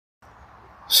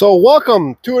So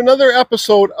welcome to another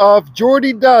episode of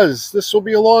Jordy Does. This will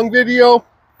be a long video.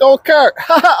 Don't care.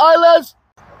 Hi, Les.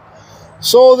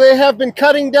 So they have been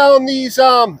cutting down these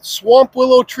swamp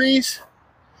willow trees.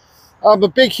 A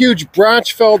big, huge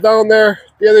branch fell down there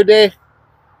the other day.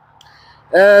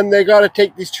 And they got to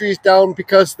take these trees down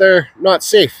because they're not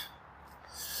safe.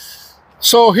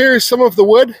 So here's some of the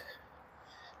wood.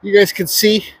 You guys can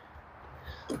see.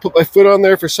 Put my foot on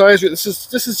there for size. This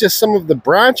is just some of the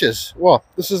branches. Well,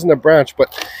 this isn't a branch,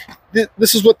 but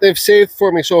this is what they've saved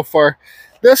for me so far.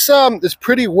 This is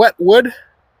pretty wet wood,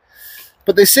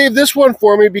 but they saved this one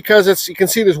for me because it's, you can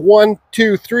see there's 1,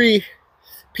 2, 3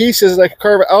 pieces, and I can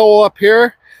carve an owl up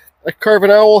here. I can carve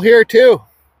an owl here too.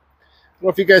 I don't know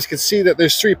if you guys can see that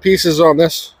there's 3 pieces on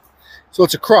this. So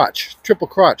it's a crotch, triple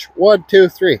crotch. 1, 2,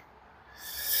 3.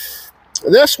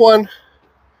 This one,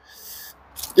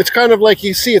 it's kind of like,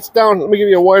 you see it's down, let me give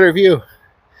you a wider view.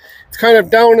 It's kind of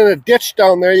down in a ditch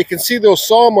down there. You can see those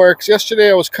saw marks. Yesterday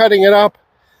I was cutting it up.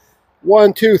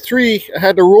 1, 2, 3. I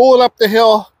had to roll it up the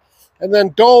hill and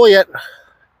then dolly it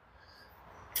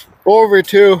over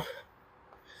to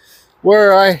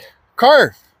where I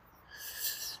carve.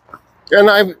 And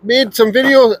I made some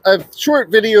video, a short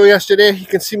video yesterday. You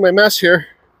can see my mess here.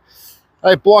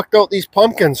 I blocked out these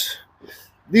pumpkins.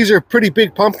 These are pretty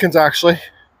big pumpkins actually.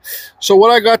 So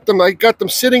what I got them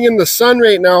sitting in the sun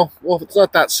right now. Well, it's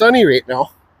not that sunny right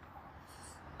now,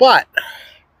 but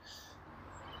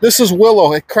this is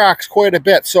willow. It cracks quite a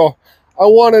bit. So I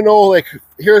want to know, like,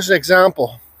 here's an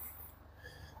example.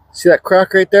 See that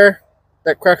crack right there?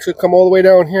 That crack's gonna come all the way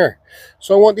down here.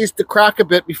 So I want these to crack a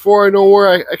bit before I know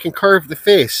where I can carve the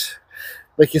face.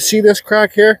 Like, you see this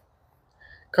crack here?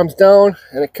 Comes down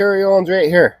and it carries on right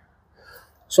here.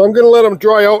 So I'm gonna let them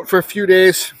dry out for a few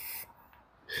days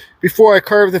before I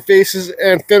carve the faces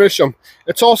and finish them.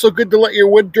 It's also good to let your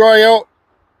wood dry out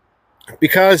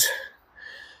because,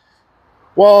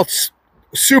 well, it's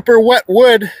super wet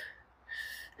wood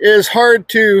is hard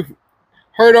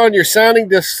on your sanding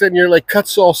discs and your like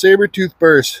cuts all saber-tooth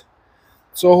burrs.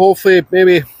 So hopefully,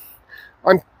 maybe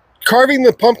I'm carving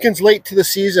the pumpkins late to the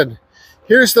season.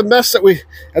 Here's the mess that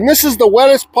and this is the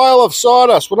wettest pile of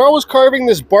sawdust. When I was carving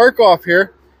this bark off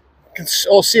here, you can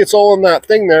all see it's all in that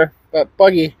thing there. That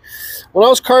buggy. When I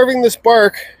was carving this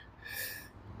bark,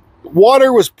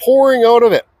 water was pouring out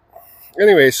of it.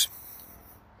 Anyways,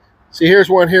 see, here's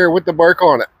one here with the bark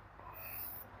on it.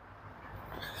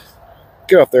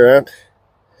 Get up there, Ant.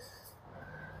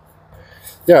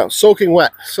 Yeah, soaking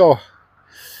wet. So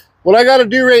what I got to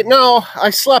do right now, I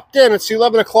slept in. It's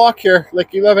 11 o'clock here,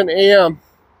 like 11 a.m.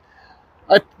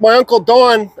 My Uncle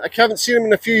Don, I haven't seen him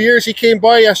in a few years. He came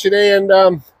by yesterday and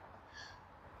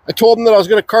I told him that I was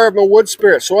going to carve my wood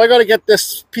spirit. So I got to get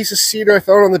this piece of cedar I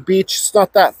found on the beach. It's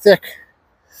not that thick.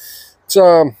 It's,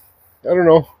 I don't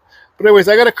know. But anyways,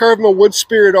 I got to carve my wood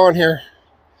spirit on here.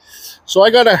 So I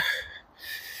got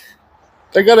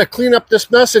to clean up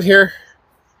this mess in here.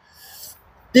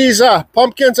 These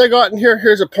pumpkins I got in here.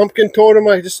 Here's a pumpkin totem.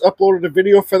 I just uploaded a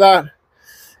video for that.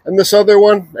 And this other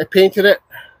one, I painted it.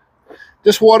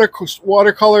 Just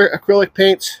watercolor acrylic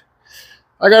paints.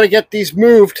 I got to get these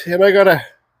moved, and I got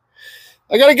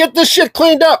to get this shit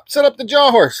cleaned up. Set up the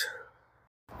jaw horse.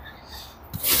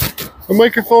 The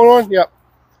microphone on? Yep.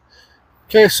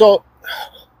 Okay, so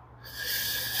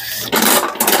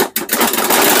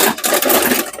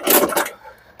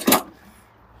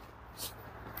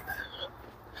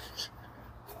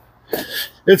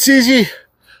it's easy.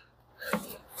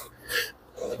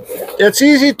 It's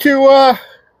easy to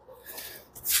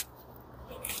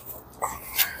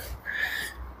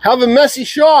have a messy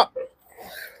shop.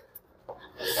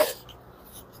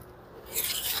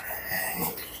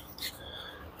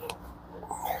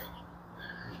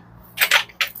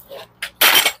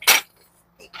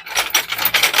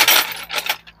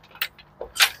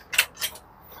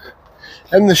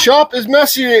 And the shop is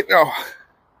messy right now.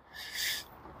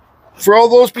 For all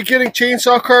those beginning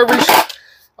chainsaw carvers,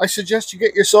 I suggest you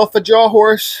get yourself a jaw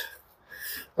horse.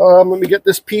 Let me get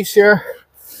this piece here.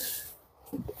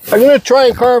 I'm going to try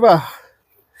and carve a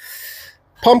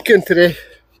pumpkin today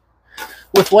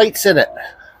with lights in it.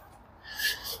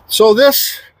 So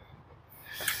this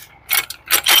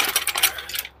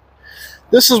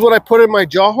is what I put in my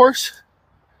jaw horse.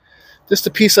 Just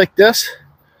a piece like this.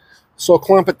 So I'll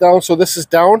clamp it down so this is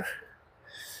down.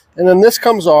 And then this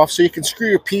comes off so you can screw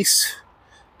your piece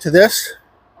to this.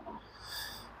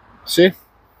 See?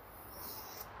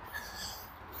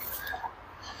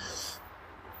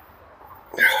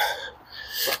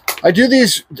 I do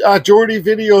these Jordy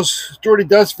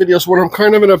Does videos when I'm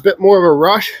kind of in a bit more of a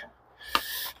rush.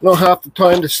 I don't have the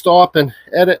time to stop and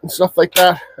edit and stuff like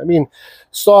that. I mean,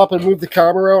 stop and move the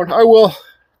camera around. I will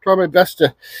try my best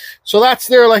to. So that's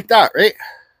there like that, right?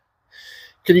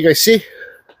 Can you guys see?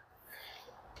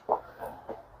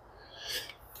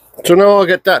 So now I'll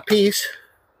get that piece.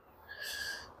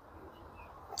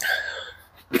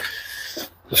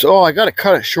 So I gotta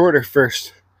cut it shorter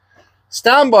first.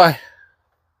 Stand by.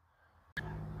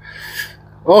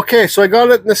 Okay, so I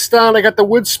got it in the stand. I got the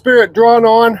wood spirit drawn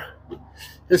on.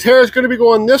 His hair is going to be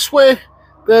going this way,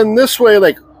 then this way,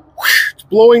 like whoosh, it's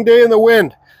blowing day in the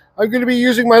wind. I'm going to be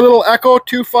using my little Echo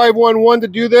 2511 to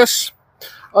do this.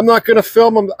 I'm not going to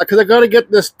film him because I got to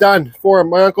get this done for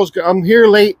him. I'm here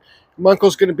late. My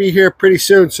uncle's going to be here pretty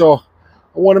soon, so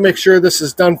I want to make sure this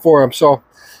is done for him. So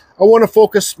I want to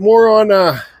focus more on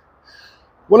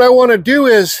what I want to do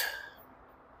is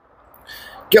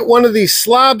get one of these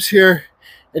slabs here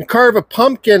and carve a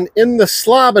pumpkin in the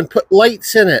slab and put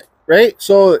lights in it. Right,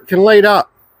 so it can light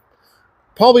up.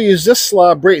 Probably use this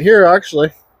slab right here,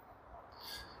 actually.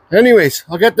 Anyways,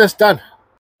 I'll get this done.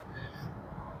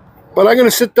 But I'm going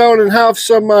to sit down and have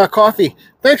some coffee.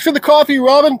 Thanks for the coffee,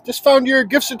 Robin. Just found your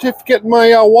gift certificate in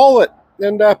my wallet.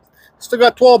 And still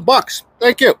got 12 bucks.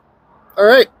 Thank you. All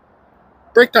right,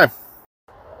 break time.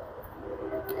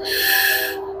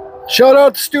 Shout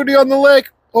out to Studio on the Lake.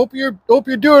 Hope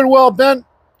you're doing well, Ben.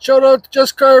 Shout out to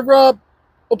Just Carve Rob.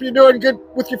 Hope you're doing good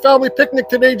with your family picnic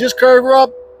today, Just Carve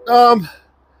Rob.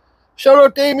 Shout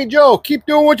out to Amy Joe. Keep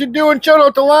doing what you're doing. Shout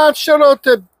out to Lance. Shout out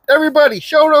to everybody.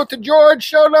 Shout out to George.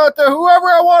 Shout out to whoever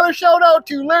I want to shout out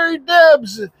to. Larry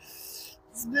Debs.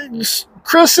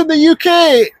 Chris in the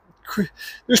UK.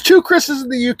 There's two Chris's in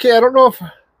the UK. I don't know if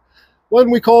one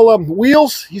we call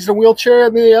Wheels. He's in a wheelchair.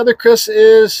 And the other Chris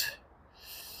is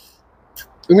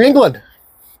in England.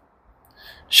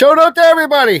 Shout out to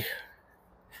everybody.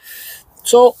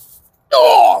 So,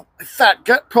 oh, my fat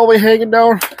gut probably hanging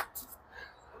down.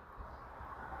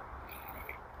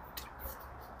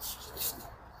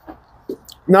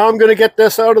 Now I'm going to get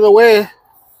this out of the way.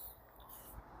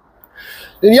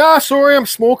 And yeah, sorry, I'm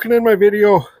smoking in my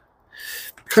video.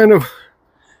 Kind of,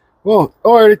 well,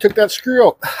 oh, I already took that screw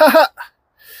out.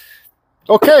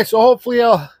 Okay, so hopefully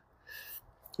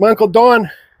my Uncle Don,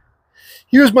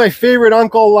 he was my favorite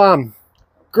uncle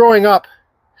growing up.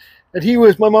 And he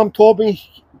was, my mom told me,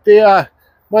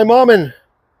 my mom and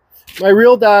my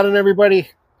real dad and everybody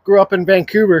grew up in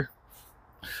Vancouver.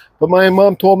 But my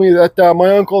mom told me that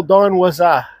my Uncle Don was,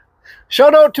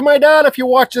 shout out to my dad if you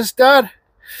watch this, Dad.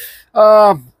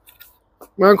 My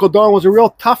Uncle Don was a real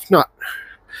tough nut.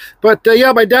 But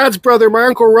yeah, my dad's brother, my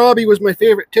Uncle Robbie, was my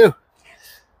favorite too.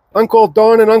 Uncle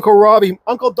Don and Uncle Robbie.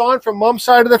 Uncle Don from mom's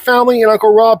side of the family and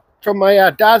Uncle Rob from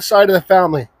my dad's side of the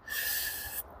family.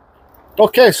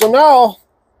 Okay, so now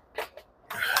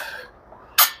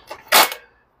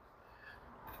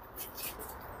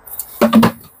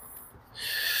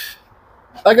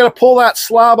I gotta pull that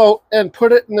slab out and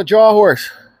put it in the jaw horse.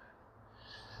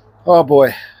 Oh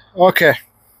boy. Okay.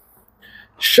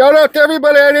 Shout out to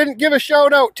everybody I didn't give a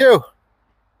shout out to.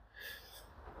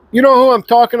 You know who I'm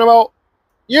talking about.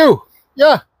 You.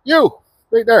 Yeah, you.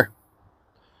 Right there.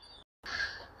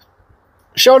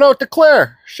 Shout out to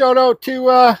Claire. Shout out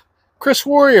to Chris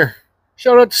Warrior.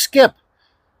 Shout out to Skip.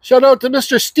 Shout out to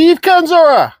Mr. Steve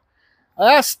Kanzora.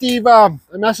 I asked Steve, I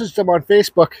messaged him on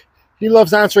Facebook. He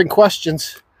loves answering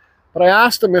questions. But I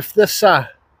asked him if this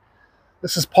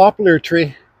is poplar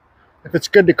tree, if it's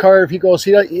good to carve. He goes,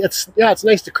 it's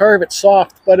nice to carve. It's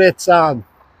soft, but it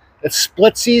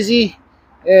splits easy.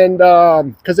 And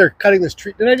because they're cutting this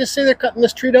tree. Did I just say they're cutting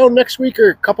this tree down next week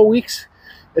or a couple weeks?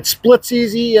 It splits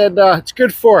easy, and it's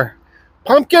good for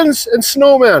pumpkins and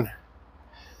snowmen.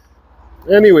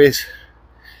 Anyways,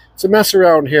 it's a mess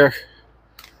around here.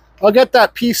 I'll get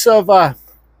that piece of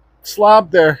slab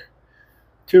there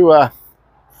to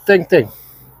thing.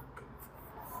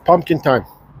 Pumpkin time.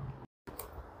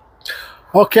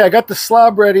 Okay, I got the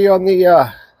slab ready on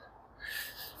the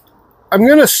I'm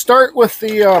gonna start with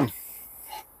the I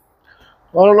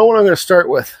don't know what I'm gonna start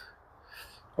with.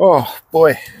 Oh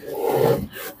boy.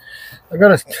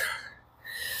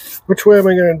 Which way am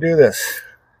I gonna do this?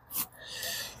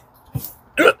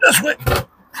 Do it this way.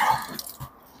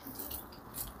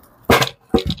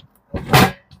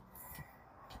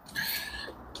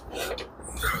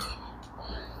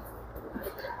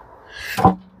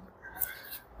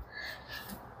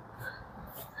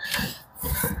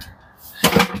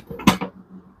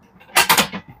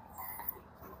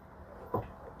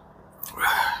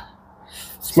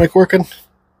 Is mic working?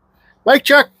 Mic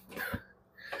check.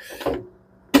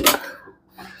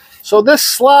 So this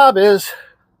slab is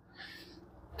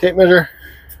tape measure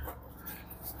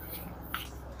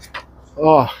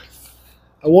Oh,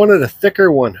 I wanted a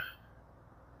thicker one.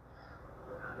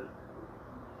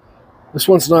 This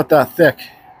one's not that thick.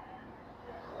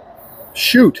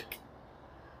 Shoot.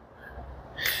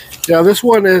 Yeah, this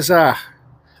one is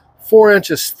 4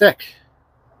 inches thick.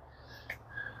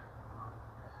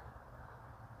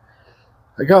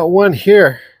 I got one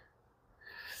here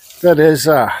that is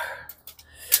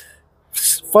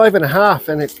 5.5,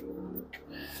 and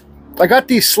I got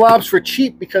these slabs for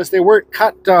cheap because they weren't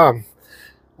cut.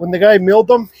 When the guy milled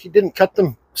them, he didn't cut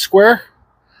them square.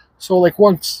 So like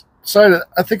one side,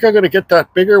 I think I'm gonna get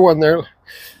that bigger one there.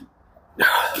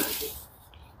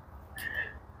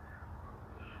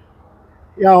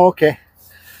 Yeah, okay.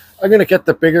 I'm gonna get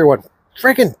the bigger one.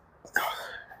 Freaking.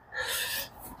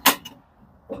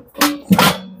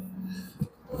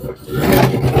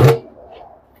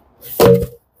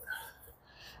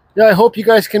 Yeah, I hope you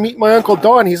guys can meet my Uncle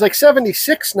Don. He's like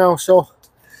 76 now, so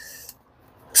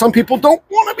some people don't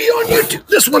want to be on YouTube.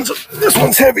 This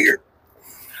one's heavier.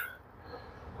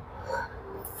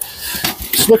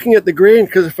 Just looking at the grain,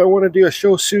 because if I want to do a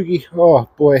shosugi, oh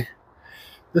boy,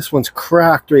 this one's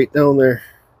cracked right down there.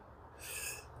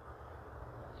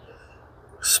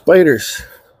 Spiders.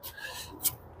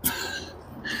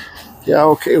 Yeah,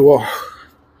 okay, well,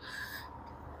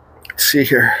 let's see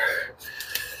here.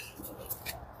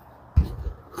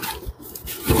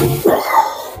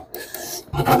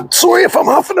 Sorry if I'm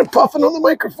huffing and puffing on the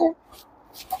microphone.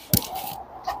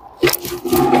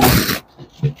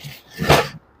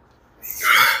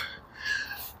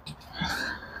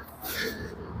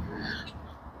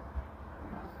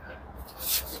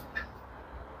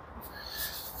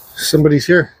 Somebody's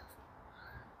here.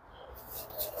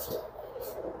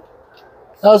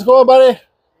 How's it going, buddy?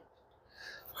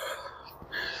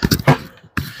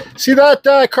 See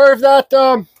that carve that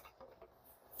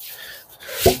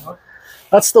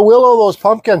that's the willow, those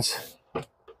pumpkins.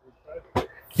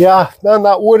 Yeah, man,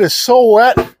 that wood is so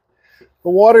wet. The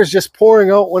water's just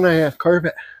pouring out when I carve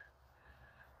it.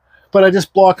 But I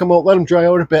just block them out, let them dry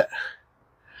out a bit.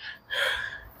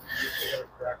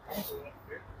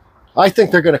 I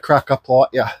think they're going to crack up a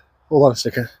lot, yeah. Hold on a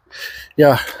second.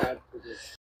 Yeah.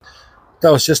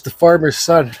 That was just the farmer's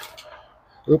son.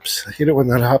 Oops, I hate it when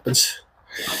that happens.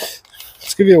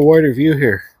 Let's give you a wider view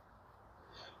here.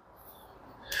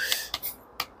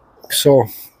 So,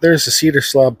 there's the cedar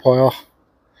slab pile.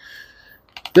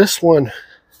 This one,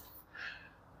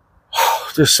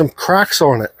 there's some cracks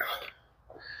on it.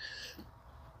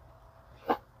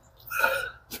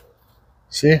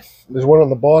 See, there's one on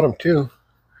the bottom too.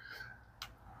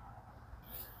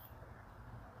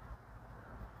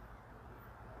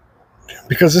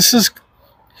 Because this is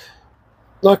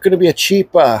not going to be a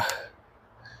cheap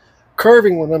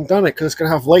carving when I'm done it, because it's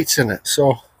going to have lights in it.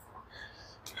 So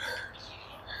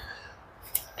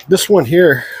this one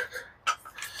here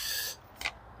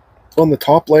on the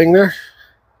top laying there,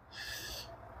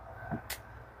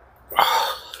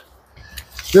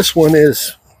 this one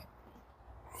is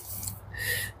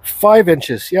 5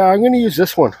 inches. Yeah, I'm going to use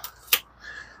this one.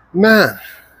 Man,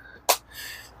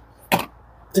 I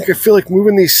think I feel like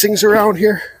moving these things around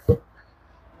here.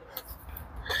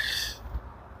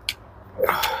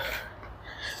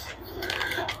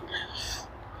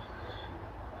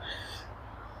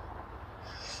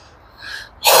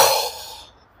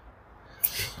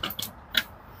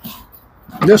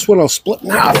 This one I'll split in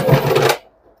half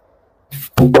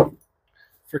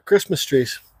for Christmas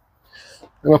trees.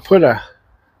 And I'll put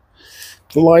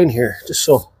the line here just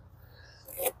so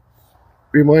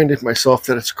reminded myself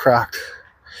that it's cracked.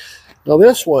 Now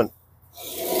this one,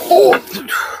 oh,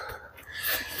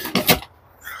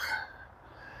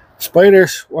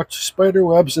 spiders, watch spider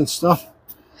webs and stuff.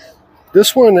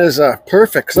 This one is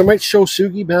perfect because I might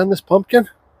shosugi band this pumpkin.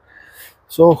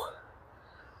 So,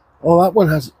 oh, that one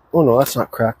has, oh no, that's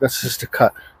not cracked, that's just a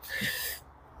cut.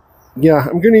 Yeah,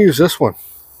 I'm going to use this one.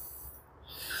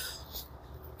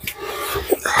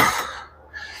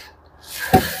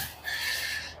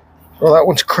 Oh, that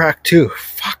one's cracked too.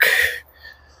 Fuck.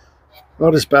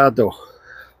 Not as bad though.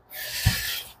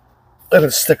 That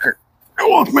is thicker.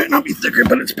 Oh, it might not be thicker,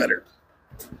 but it's better.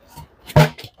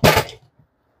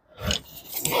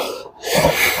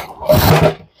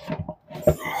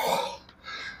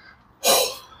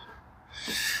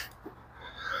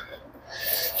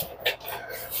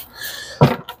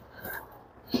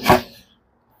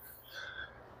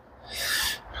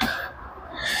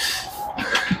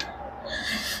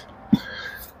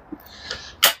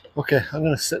 Okay, I'm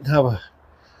going to sit and have a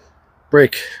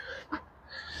break.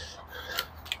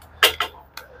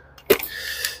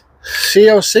 See,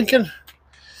 I was thinking,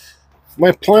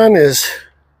 my plan is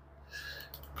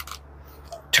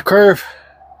to carve.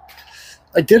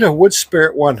 I did a wood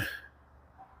spirit one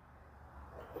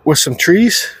with some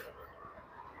trees.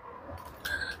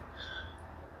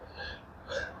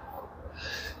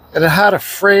 And it had a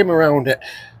frame around it.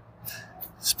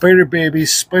 Spider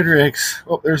babies, spider eggs.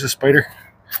 Oh, there's a spider.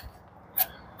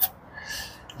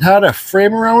 It had a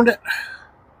frame around it.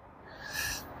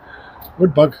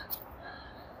 Wood bug.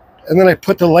 And then I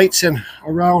put the lights in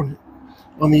around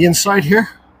on the inside here.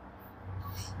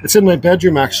 It's in my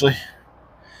bedroom actually.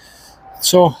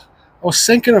 So I was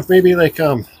thinking of maybe like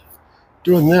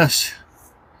doing this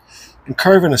and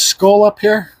carving a skull up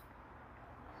here.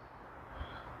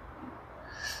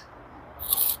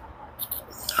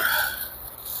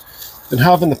 And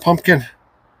having the pumpkin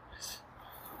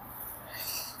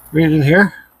right in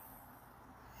here.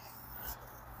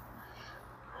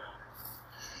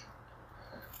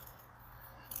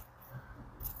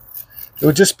 It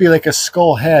would just be like a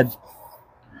skull head.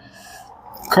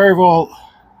 Carve all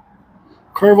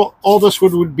this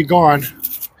wood would be gone.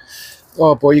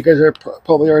 Oh boy, you guys are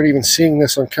probably already even seeing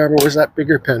this on camera. Where's that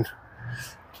bigger pen?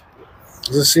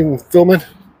 Is this even filming?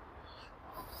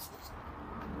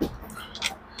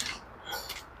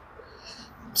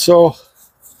 So,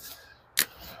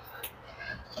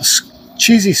 a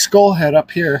cheesy skull head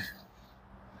up here.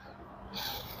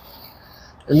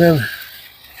 And then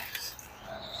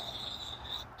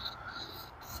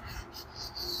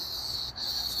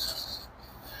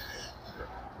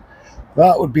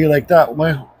that would be like that.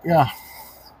 Yeah.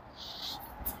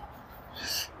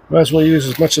 Might as well use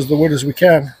as much of the wood as we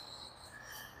can.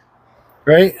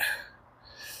 Right?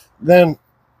 Then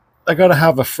I gotta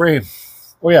have a frame.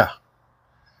 Oh yeah.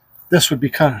 This would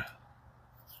be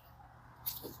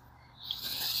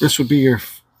this would be your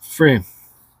frame.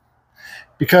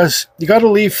 Because you gotta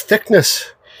leave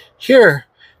thickness here,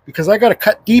 because I gotta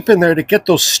cut deep in there to get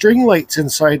those string lights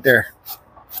inside there.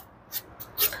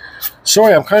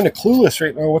 Sorry, I'm kind of clueless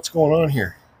right now what's going on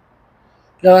here.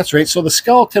 Yeah, that's right. So the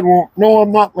skeleton won't... No,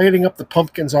 I'm not lighting up the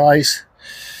pumpkin's eyes.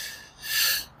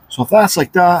 So if that's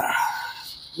like that,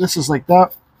 this is like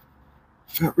that.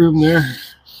 That room there.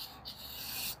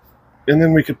 And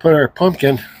then we could put our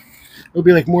pumpkin. It'll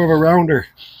be like more of a rounder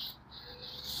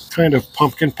kind of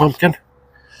pumpkin.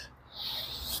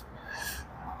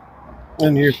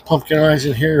 And your pumpkin eyes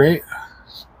in here, right?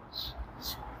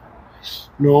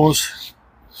 Nose.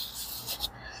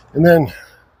 And then,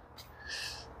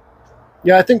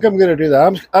 yeah, I think I'm going to do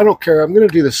that. I don't care. I'm going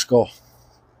to do the skull.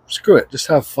 Screw it. Just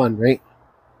have fun, right?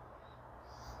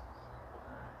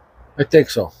 I think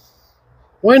so.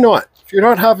 Why not? If you're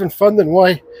not having fun, then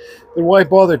why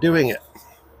bother doing it?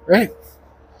 Right?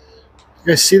 You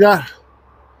guys see that?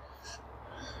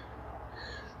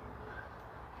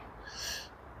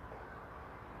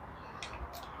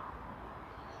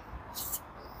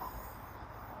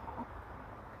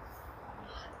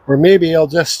 Or maybe I'll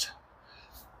just...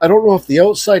 I don't know if the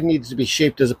outside needs to be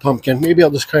shaped as a pumpkin. Maybe I'll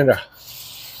just kind of...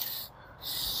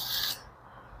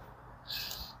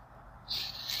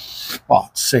 Well,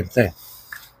 it's the same thing.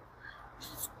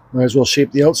 Might as well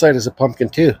shape the outside as a pumpkin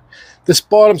too. This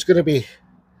bottom's going to be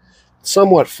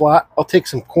somewhat flat. I'll take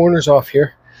some corners off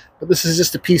here. But this is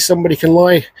just a piece somebody can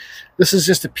lie. This is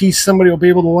just a piece somebody will be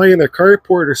able to lie in their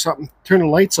carport or something. Turn the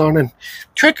lights on and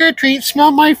trick or treat,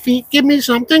 smell my feet, give me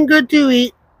something good to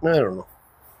eat. I don't know.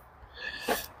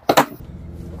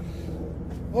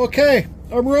 Okay,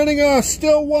 I'm running a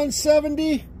still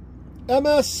 170,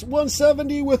 MS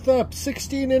 170 with a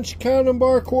 16-inch cannon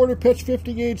bar, quarter pitch,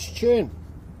 50 gauge chain.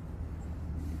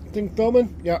 Thing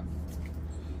filming? Yeah.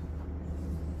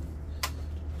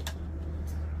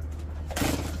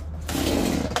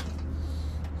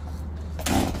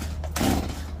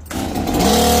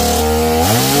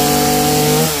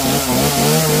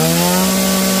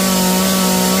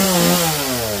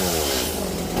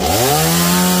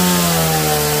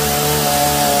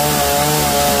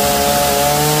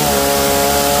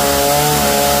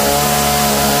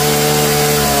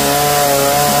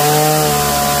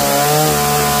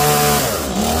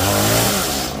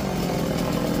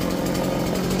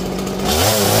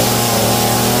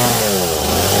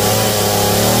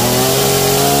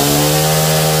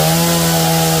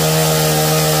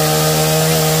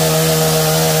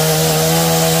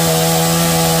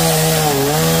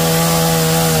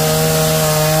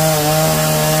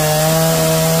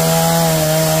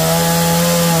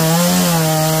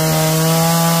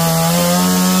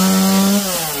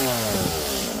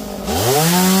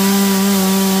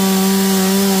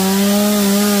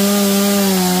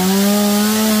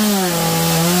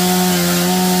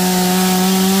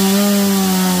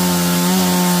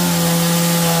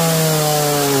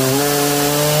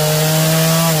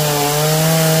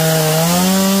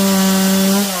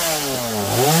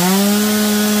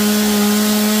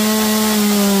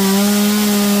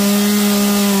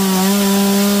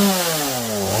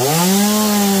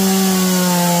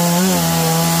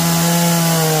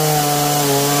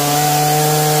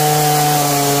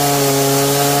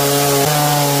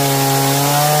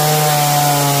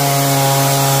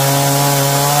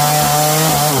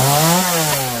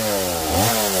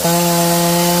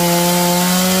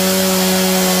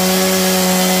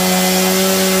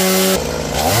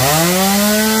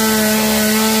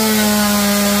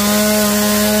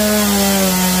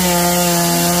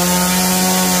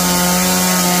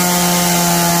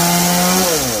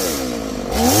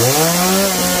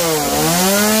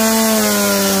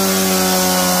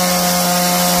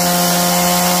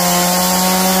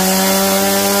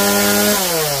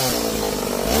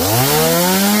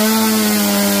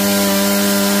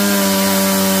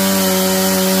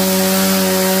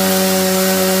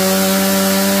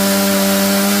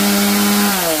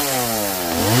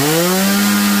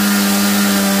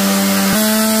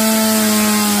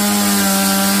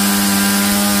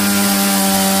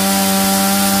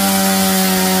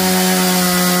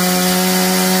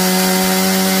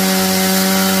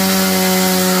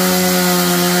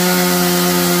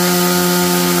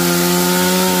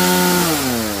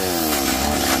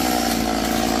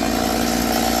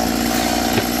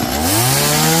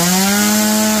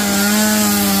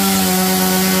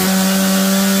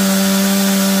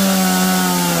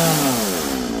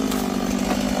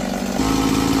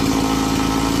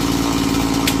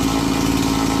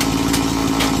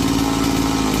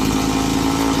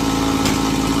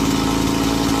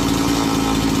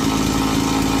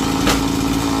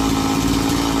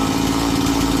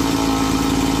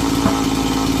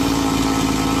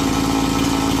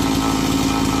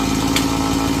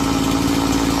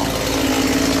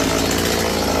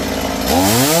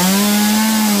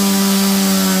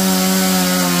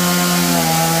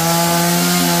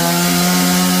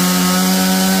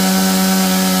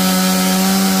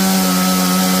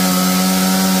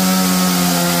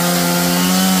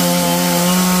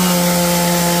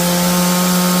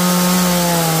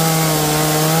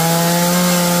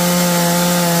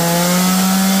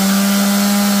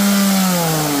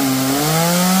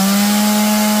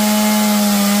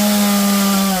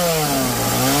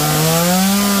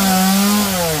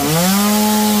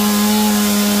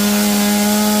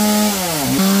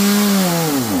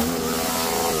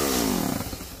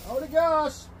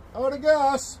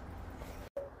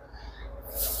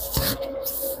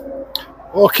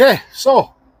 Okay,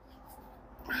 so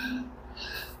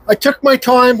I took my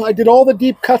time. I did all the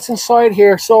deep cuts inside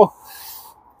here. So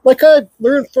like I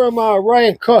learned from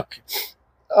Ryan Cook,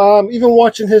 even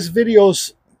watching his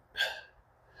videos,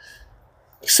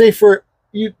 say for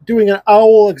you doing an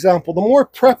owl example, the more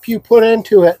prep you put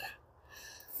into it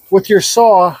with your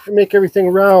saw and make everything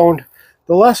round,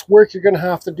 the less work you're going to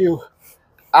have to do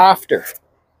after.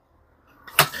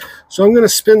 So I'm going to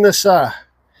spin this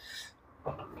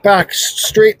back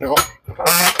straight now.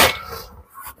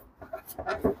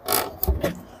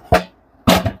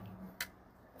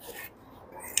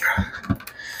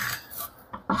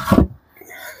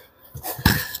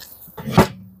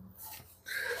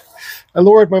 I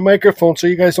lowered my microphone so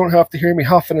you guys don't have to hear me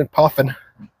huffing and puffing.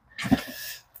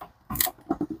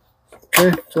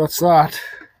 Okay, so that's that.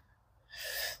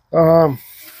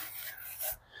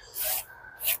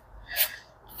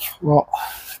 Well,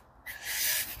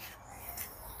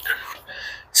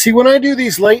 see, when I do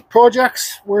these light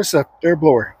projects, where's the air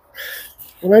blower?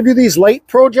 When I do these light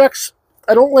projects,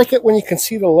 I don't like it when you can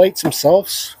see the lights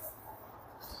themselves.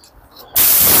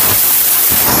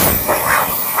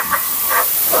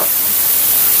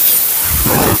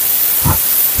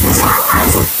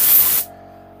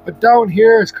 But down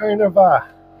here is kind of I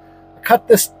cut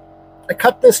this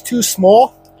too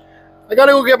small. I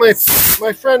gotta go get my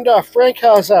friend Frank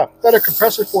has a better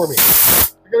compressor for me.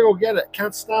 I gotta go get it.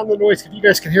 Can't stand the noise if you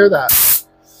guys can hear that.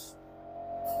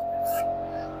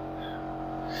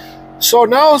 So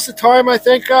now is the time, I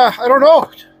think, I don't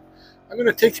know. I'm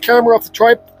gonna take the camera off the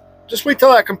tripod. Just wait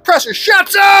till that compressor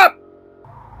shuts up!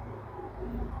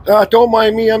 Don't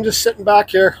mind me, I'm just sitting back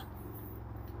here.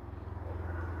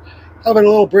 Having a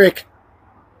little break.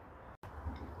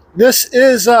 This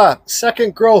is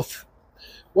second growth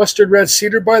Western red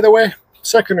cedar, by the way.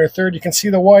 Second or third. You can see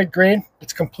the wide grain.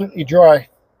 It's completely dry.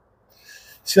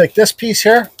 See, like this piece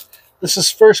here, this is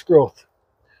first growth.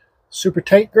 Super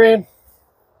tight grain.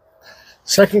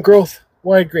 Second growth,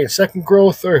 wide grain. Second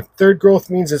growth or third growth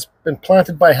means it's been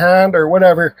planted by hand or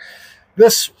whatever.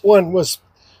 This one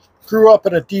grew up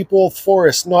in a deep old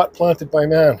forest, not planted by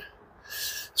man.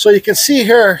 So you can see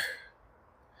here,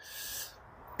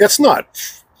 it's not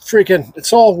freaking,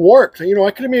 it's all warped. You know,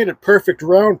 I could have made it perfect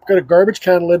round, got a garbage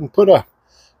can lid and put a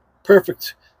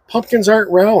perfect, pumpkins aren't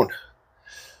round.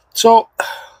 So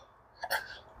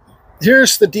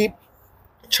here's the deep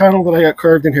channel that I got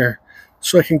carved in here.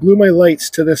 So I can glue my lights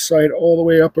to this side all the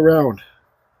way up around.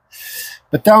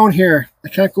 But down here, I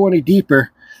can't go any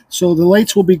deeper. So the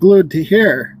lights will be glued to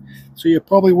here. So you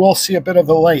probably will see a bit of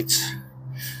the lights.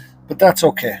 But that's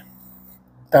okay.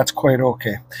 That's quite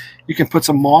okay. You can put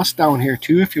some moss down here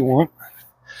too if you want.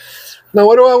 Now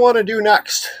what do I want to do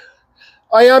next?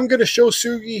 I am going to show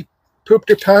Sugi pooped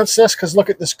her pants this because look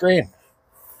at this grain.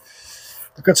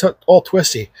 Look, it's all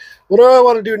twisty. What do I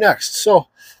want to do next? So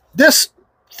this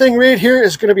thing right here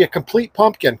is going to be a complete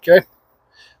pumpkin, okay?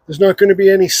 There's not going to be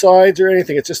any sides or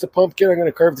anything. It's just a pumpkin. I'm going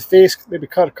to carve the face, maybe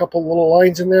cut a couple little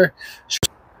lines in there.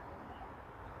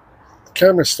 The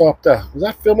camera stopped. Was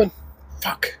that filming?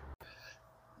 Fuck.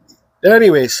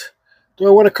 Anyways, do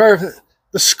I want to carve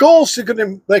the skulls? Are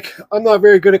gonna, like, I'm not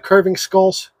very good at carving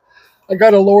skulls. I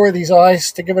got to lower these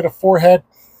eyes to give it a forehead,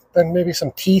 then maybe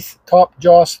some teeth, top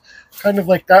jaws, kind of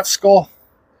like that skull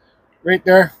right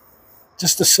there.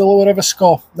 Just a silhouette of a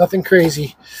skull, nothing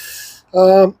crazy.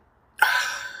 What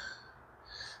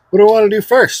do I want to do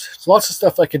first? There's lots of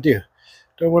stuff I could do.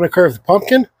 Do I want to carve the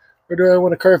pumpkin, or do I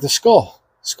want to carve the skull?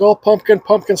 Skull, pumpkin,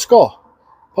 pumpkin, skull.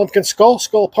 Pumpkin, skull,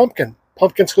 skull, pumpkin.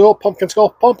 Pumpkin, skull, pumpkin, skull,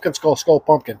 pumpkin, skull, skull,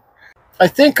 pumpkin. I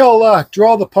think I'll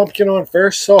draw the pumpkin on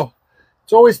first. So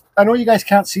it's always, I know you guys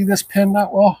can't see this pin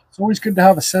that well. It's always good to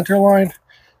have a center line.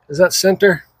 Is that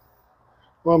center?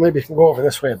 Well, maybe you can go over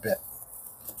this way a bit.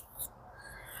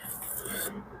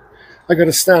 I got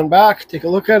to stand back, take a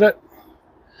look at it.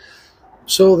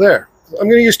 So there. I'm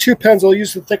going to use two pens. I'll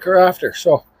use the thicker after.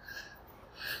 So,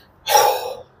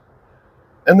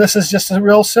 and this is just a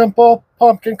real simple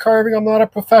pumpkin carving. I'm not a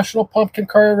professional pumpkin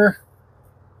carver.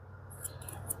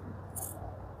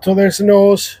 So there's the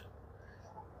nose.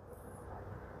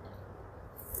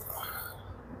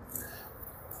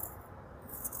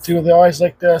 Do the eyes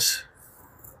like this.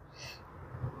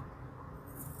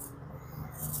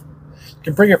 You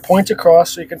can bring your points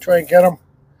across so you can try and get them.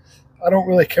 I don't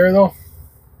really care though.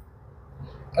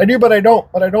 I do, but I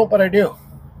don't. But I don't, but I do.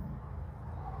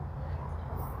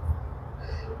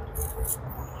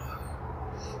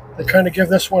 They kind of give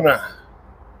this one a...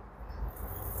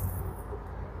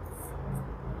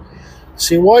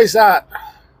 See, why is that?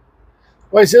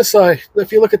 Why is this eye?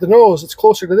 If you look at the nose, it's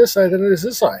closer to this side than it is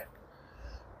this side.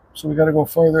 So we got to go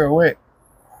farther away.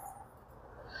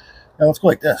 Now let's go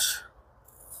like this.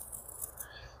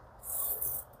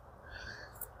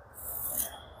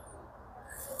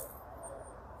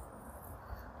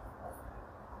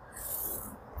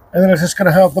 And then it's just going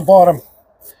to have the bottom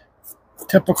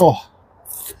typical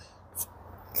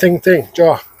thing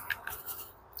jaw.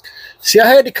 See, I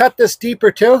had to cut this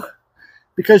deeper too,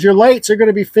 because your lights are going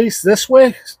to be faced this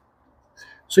way.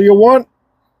 So you want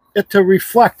it to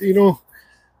reflect, you know.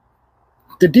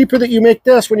 The deeper that you make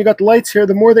this, when you got the lights here,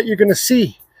 the more that you're going to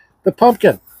see the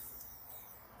pumpkin.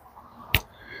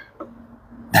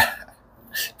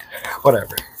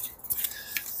 Whatever.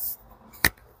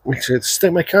 Make sure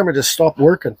my camera just stopped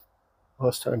working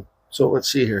last time. So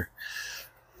let's see here.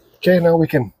 Okay, now we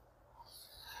can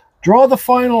draw the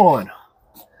final on.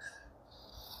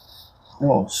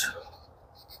 Nose.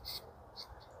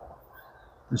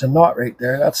 There's a knot right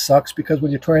there. That sucks, because when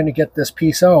you're trying to get this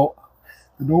piece out,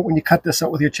 when you cut this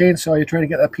out with your chainsaw, you're trying to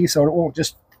get that piece out, it won't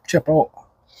just chip out.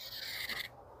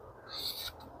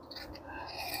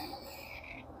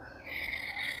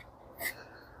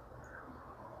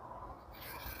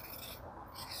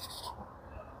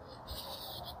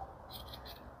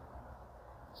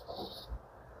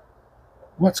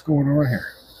 What's going on here?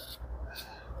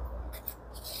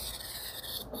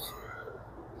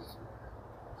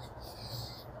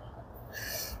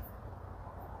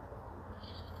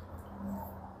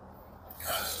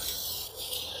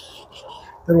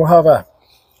 Then we'll have a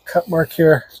cut mark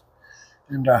here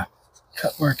and a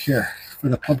cut mark here for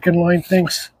the pumpkin line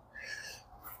things.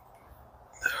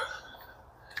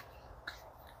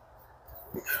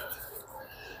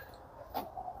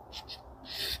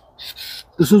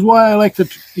 This is why I like to,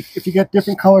 if you get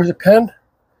different colors of pen,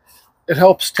 it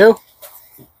helps too.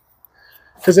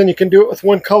 Because then you can do it with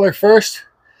one color first,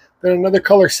 then another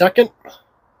color second.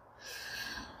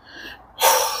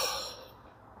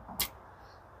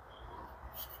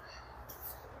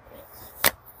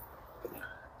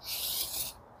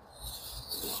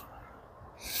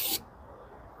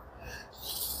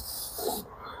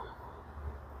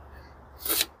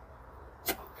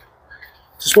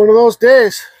 Just one of those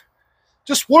days.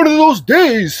 Just one of those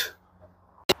days.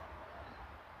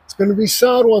 It's going to be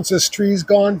sad once this tree's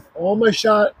gone. All my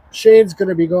shade's going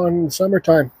to be gone in the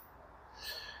summertime.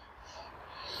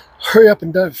 Hurry up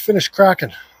and finish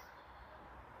cracking.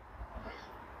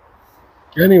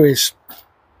 Anyways.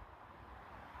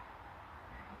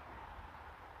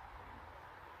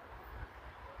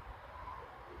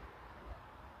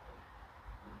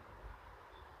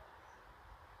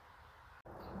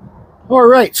 All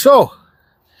right, so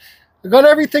I got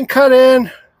everything cut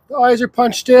in. The eyes are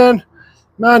punched in.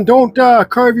 Man, don't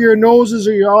carve your noses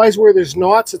or your eyes where there's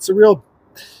knots. It's a real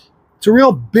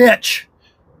bitch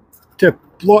to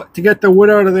get the wood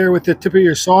out of there with the tip of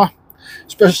your saw,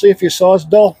 especially if your saw's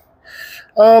dull.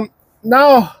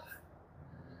 Now,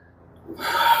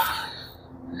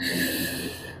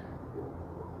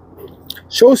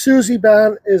 Show Susie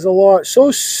band is a lot.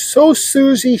 So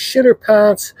Susie shitter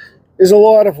pants is a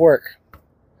lot of work.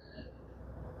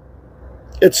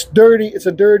 It's dirty. It's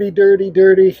a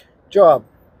dirty job.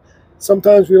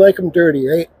 Sometimes we like them dirty,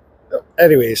 right?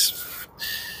 Anyways,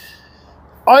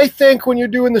 I think when you're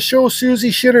doing the Show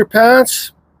Susie shitter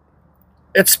pants,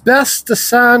 it's best to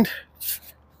sand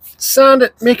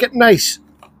it, make it nice.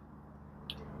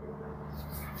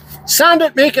 Sand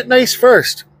it, make it nice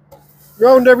first.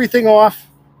 Round everything off.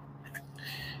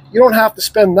 You don't have to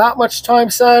spend that much time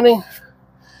sanding.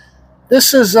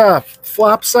 This is a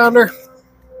flap sander.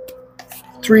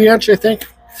 3-inch, I think.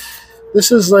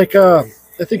 This is like I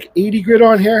think 80 grit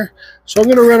on here. So I'm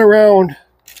going to run around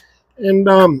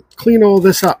and clean all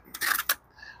this up.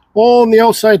 All on the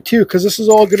outside too, because this is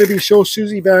all going to be Show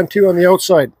Susie band too on the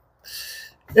outside.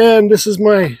 And this is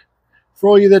my, for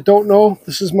all you that don't know,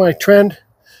 this is my Trend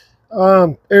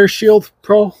Air Shield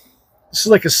Pro. This is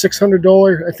like a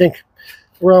 $600, I think,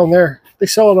 around there. They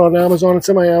sell it on Amazon. It's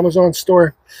in my Amazon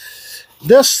store.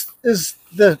 This is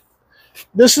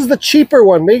the cheaper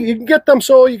one. You can get them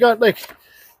so you got like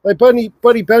my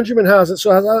buddy Benjamin has it.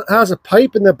 So it has a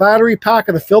pipe and the battery pack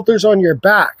and the filters on your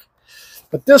back.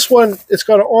 But this one, it's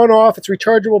got an on-off. It's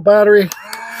rechargeable battery. You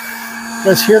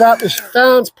guys hear that? There's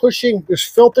fans pushing. There's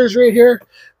filters right here.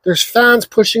 There's fans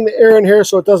pushing the air in here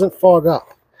so it doesn't fog up.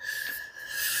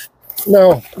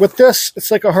 Now, with this, it's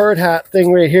like a hard hat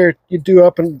thing right here. You do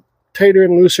up and tighter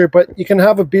and looser, but you can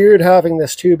have a beard having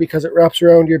this too because it wraps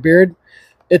around your beard.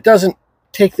 It doesn't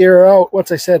take the air out.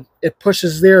 Once I said, it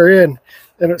pushes the air in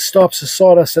and it stops the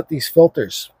sawdust at these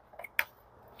filters.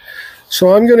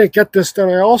 So I'm going to get this done.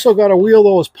 I also got to wheel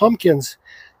those pumpkins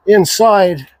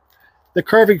inside the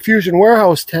Carving Fusion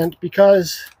warehouse tent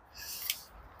because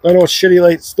I know it's shitty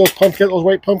lights, those pumpkins, those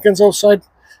white pumpkins outside,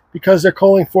 because they're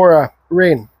calling for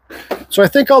rain. So I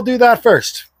think I'll do that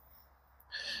first.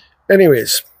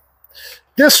 Anyways,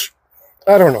 this,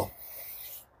 I don't know.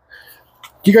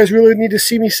 Do you guys really need to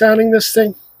see me sanding this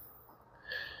thing?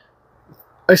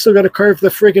 I still got to carve the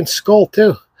friggin' skull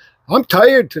too. I'm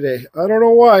tired today. I don't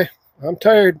know why. I'm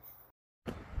tired.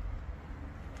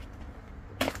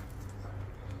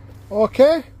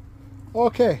 Okay.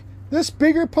 Okay. This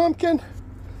bigger pumpkin,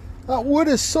 that wood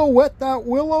is so wet, that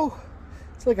willow.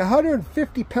 It's like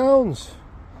 150 pounds.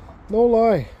 No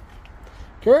lie.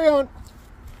 Carry on.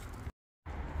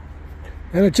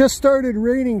 And it just started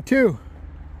raining too.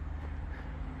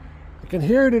 I can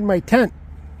hear it in my tent.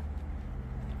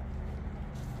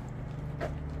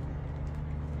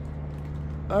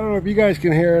 I don't know if you guys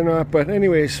can hear it or not, but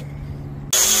anyways.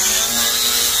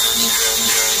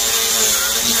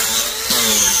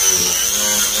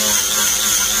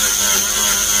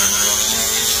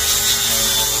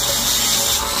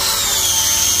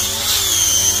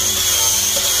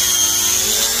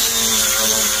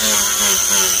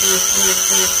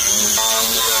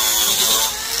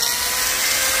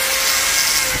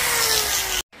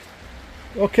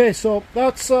 Okay, so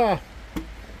that's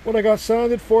what I got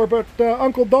sanded for, but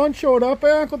Uncle Don showed up.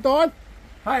 Hey, Uncle Don.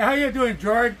 Hi, how you doing,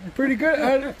 Jordy? Pretty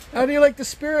good. How do you like the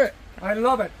spirit? I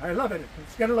love it. I love it.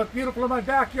 It's going to look beautiful in my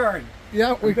backyard.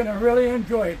 Yeah, we're going to really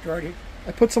enjoy it, Jordy.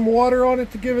 I put some water on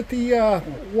it to give it the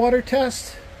water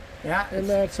test. Yeah.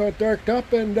 And so it darked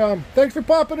up. And thanks for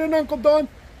popping in, Uncle Don.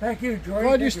 Thank you, Jordy.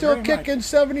 Glad you're still kicking,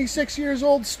 76 years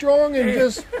old, strong, and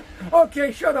just...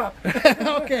 Okay, shut up.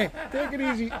 Okay, take it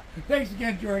easy. Thanks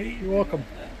again, Jordy. You're welcome.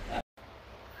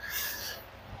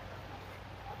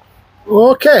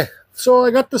 Okay, so I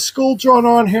got the skull drawn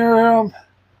on here.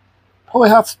 Probably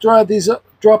have to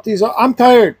drop these up. I'm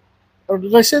tired.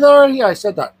 Did I say that already? Yeah, I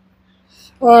said that.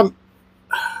 I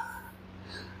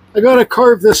gotta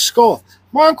carve this skull.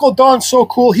 My Uncle Don's so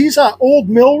cool. He's an old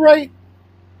millwright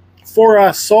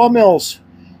for sawmills.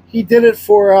 He did it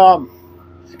for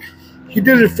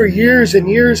years and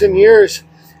years and years.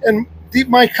 And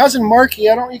my cousin Marky,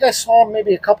 I don't. You guys saw him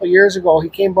maybe a couple years ago. He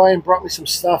came by and brought me some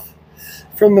stuff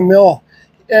from the mill,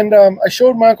 and I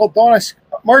showed my Uncle Don.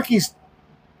 Marky's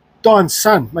Don's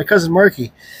son, my cousin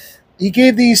Marky. He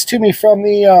gave these to me from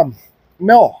the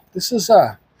mill. This is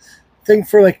a thing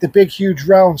for like the big, huge,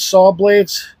 round saw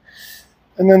blades.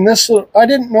 And then this, I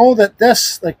didn't know that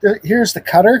this, here's the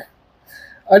cutter.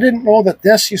 I didn't know that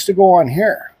this used to go on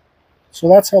here. So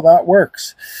that's how that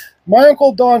works. My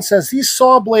Uncle Don says these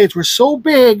saw blades were so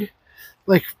big,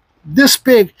 like this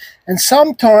big, and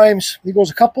sometimes, he goes,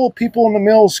 a couple of people in the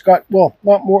mills got, well,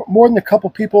 not more than a couple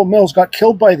of people in mills got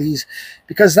killed by these,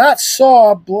 because that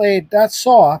saw blade, that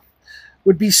saw,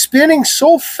 would be spinning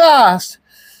so fast,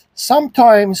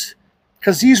 sometimes,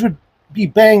 because these would be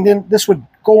banged in, this would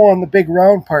go on the big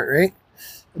round part, right?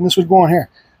 And this would go on here.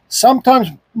 Sometimes,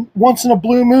 once in a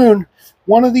blue moon,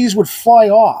 one of these would fly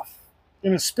off.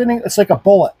 And it's spinning, it's like a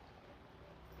bullet.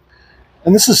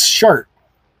 And this is sharp.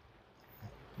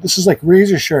 This is like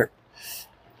razor sharp.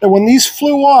 And when these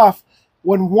flew off,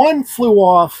 when one flew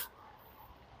off,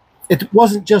 it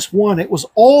wasn't just one, it was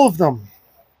all of them.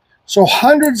 So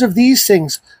hundreds of these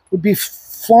things would be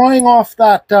flying off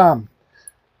that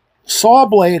saw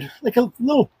blade, like a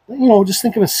little, you know, just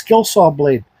think of a skill saw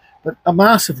blade, but a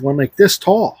massive one like this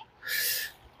tall.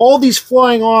 All these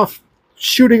flying off,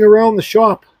 shooting around the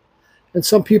shop, and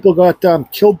some people got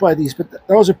killed by these. But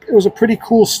it was a pretty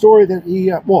cool story that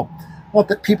he, well, not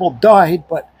that people died,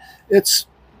 but it's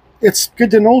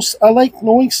good to know. I like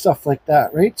knowing stuff like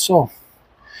that, right? So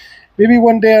maybe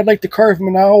one day I'd like to carve him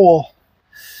an owl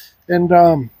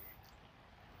and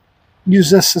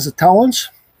use this as a talons.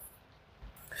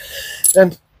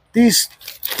 And these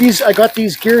I got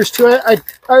these gears too. I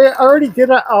already did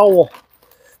an owl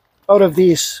out of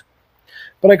these,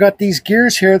 but I got these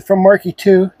gears here from Marky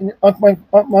too. And my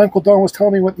Uncle Don was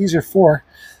telling me what these are for,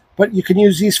 but you can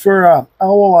use these for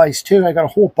owl eyes too. I got a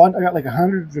whole bunch. I got like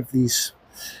 100 of these,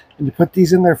 and you put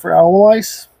these in there for owl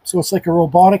eyes. So it's like a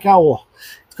robotic owl.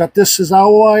 It's got this as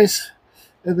owl eyes,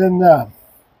 and then the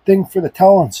thing for the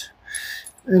talons.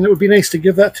 And it would be nice to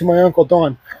give that to my Uncle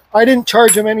Don. I didn't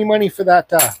charge him any money for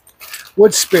that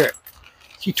wood spirit.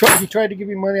 He tried to give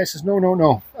me money. I says,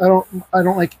 no. I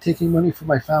don't like taking money from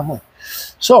my family.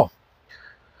 So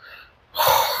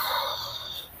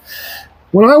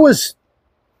when I was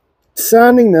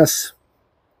sanding this,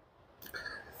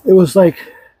 it was like,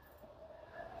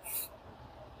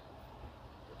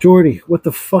 Jordy, what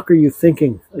the fuck are you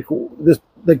thinking?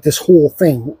 Like this whole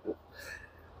thing.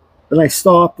 And I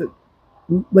stopped.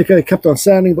 like I kept on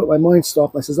sanding, but my mind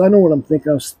stopped. I says, I know what I'm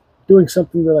thinking. I was doing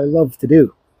something that I love to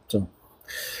do. So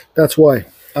that's why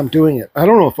I'm doing it. I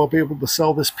don't know if I'll be able to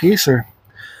sell this piece or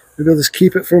maybe I'll just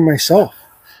keep it for myself.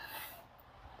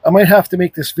 I might have to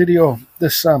make this video,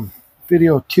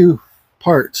 video 2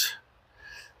 parts.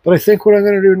 But I think what I'm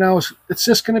going to do now is it's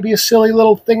just going to be a silly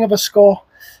little thing of a skull.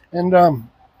 And I'm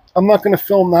not going to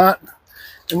film that.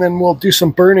 And then we'll do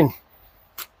some burning.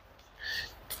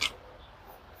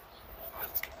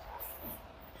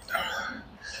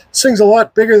 This thing's a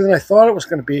lot bigger than I thought it was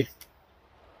going to be.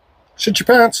 Shit your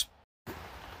pants.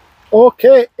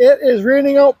 Okay, it is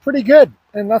raining out pretty good.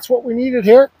 And that's what we needed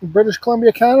here in British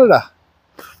Columbia, Canada.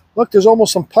 Look, there's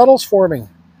almost some puddles forming.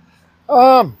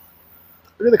 Look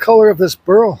at the color of this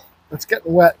burl. It's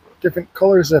getting wet. Different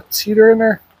colors of cedar in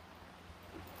there.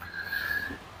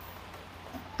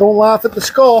 Don't laugh at the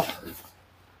skull.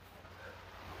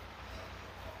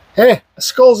 Hey, a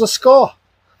skull's a skull.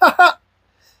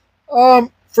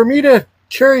 For me to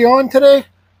carry on today,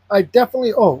 I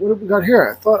definitely... Oh, what have we got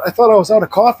here? I thought I was out of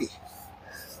coffee.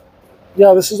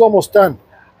 Yeah, this is almost done.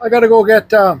 I got to go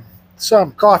get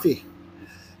some coffee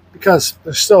because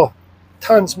there's still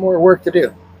tons more work to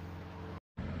do.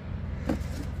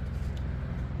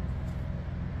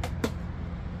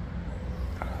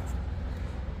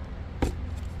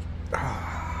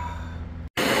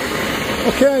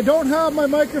 Okay, I don't have my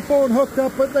microphone hooked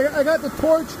up, but I got the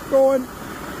torch going.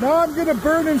 Now I'm going to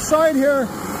burn inside here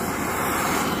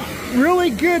really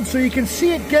good so you can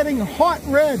see it getting hot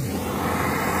red.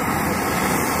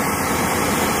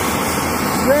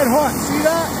 Red hot, see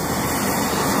that?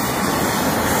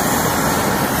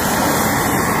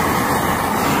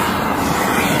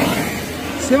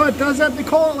 See how it does that? They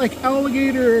call it like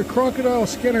alligator or crocodile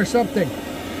skin or something.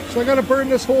 So I got to burn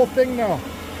this whole thing now.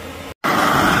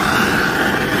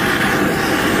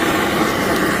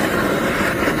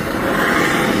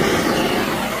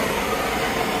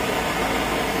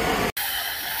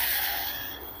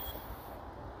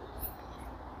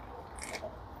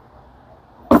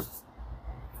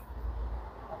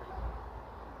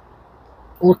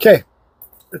 Okay,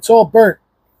 it's all burnt.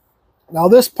 Now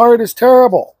this part is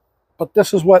terrible, but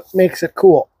this is what makes it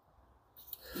cool.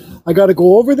 I got to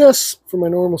go over this for my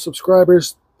normal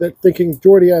subscribers that thinking,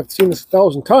 Jordy, I've seen this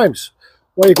 1,000 times.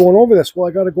 Why are you going over this? Well,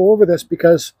 I got to go over this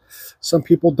because some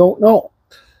people don't know.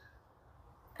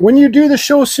 When you do the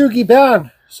shosugi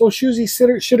ban, so shoozy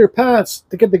shitter pants,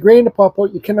 to get the grain to pop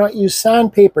out, you cannot use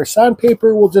sandpaper.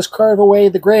 Sandpaper will just carve away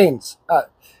the grains.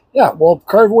 Yeah, well,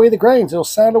 carve away the grains. It'll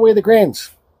sand away the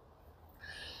grains.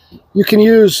 You can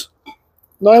use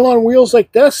nylon wheels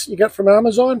like this you get from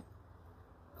Amazon.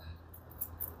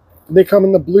 They come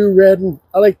in the blue, red, and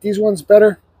I like these ones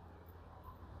better.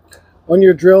 On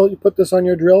your drill, you put this on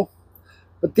your drill.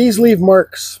 But these leave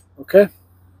marks, okay?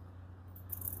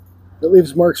 It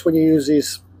leaves marks when you use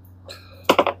these.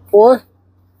 Or,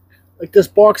 like this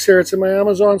box here, it's in my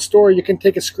Amazon store. You can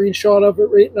take a screenshot of it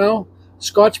right now.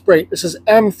 Scotch-Brite. This is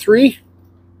M3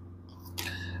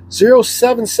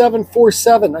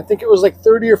 07747. I think it was like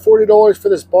 $30 or $40 for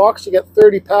this box. You get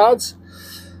 30 pads,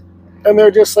 and they're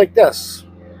just like this.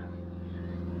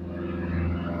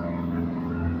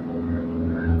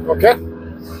 Okay.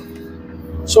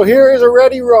 So here is a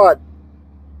ready rod.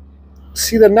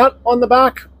 See the nut on the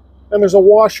back, and there's a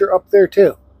washer up there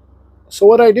too. So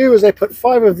what I do is I put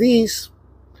 5 of these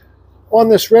on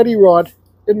this ready rod.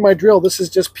 In my drill, this is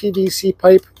just PVC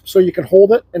pipe, so you can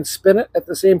hold it and spin it at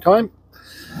the same time.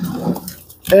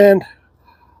 And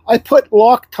I put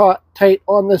Loctite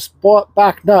on this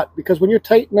back nut because when you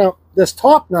tighten up this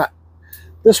top nut,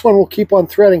 this one will keep on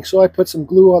threading. So I put some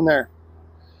glue on there.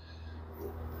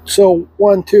 So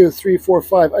 1, 2, 3, 4,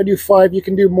 5. I do 5. You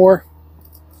can do more.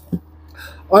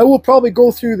 I will probably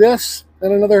go through this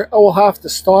and another. I will have to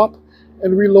stop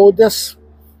and reload this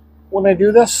when I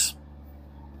do this.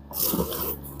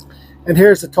 And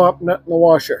here's the top nut and the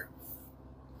washer.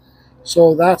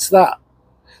 So that's that.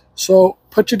 So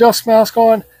put your dust mask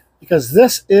on because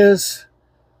this is,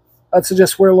 I'd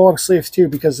suggest wear long sleeves too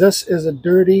because this is a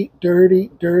dirty,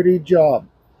 dirty, dirty job.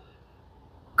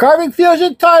 Carving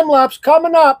Fusion time lapse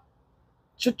coming up.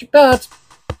 Shit your pants.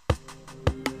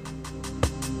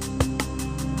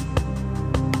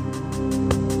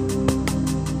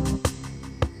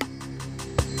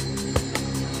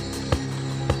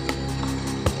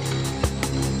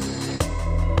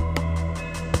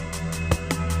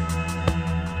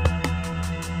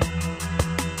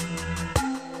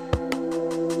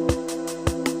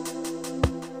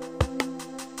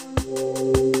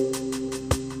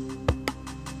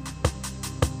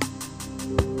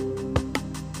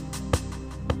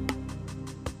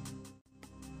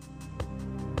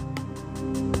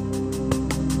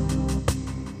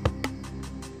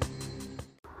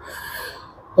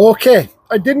 Okay,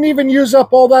 I didn't even use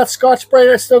up all that Scotch-Brite.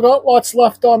 I still got lots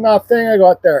left on that thing I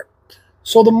got there.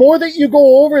 So the more that you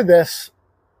go over this,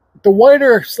 the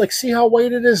whiter, like see how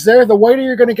white it is there? The whiter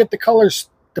you're going to get the colors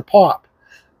to pop.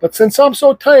 But since I'm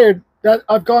so tired, that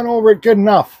I've gone over it good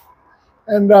enough.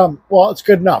 And, well, it's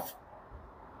good enough.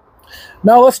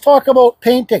 Now let's talk about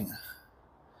painting.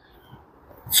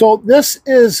 So this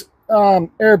is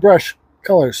airbrush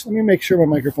colors. Let me make sure my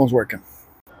microphone's working.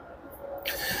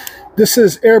 This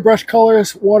is airbrush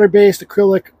colors, water-based,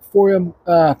 acrylic, foam,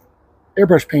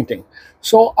 airbrush painting.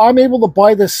 So I'm able to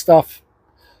buy this stuff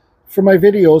for my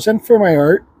videos and for my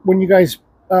art when you guys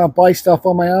buy stuff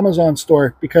on my Amazon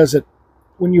store, because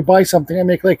when you buy something, I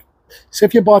make like, say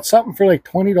if you bought something for like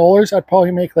 $20, I'd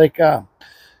probably make like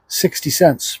 60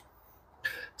 cents.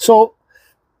 So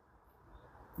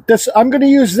I'm going to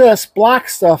use this black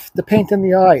stuff to paint in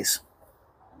the eyes.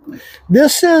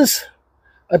 This is,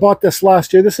 I bought this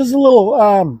last year. This is a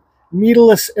little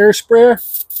needleless air sprayer.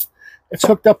 It's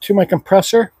hooked up to my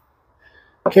compressor.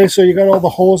 Okay, so you got all the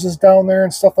hoses down there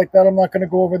and stuff like that. I'm not going to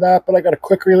go over that, but I got a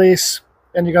quick release,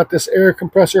 and you got this air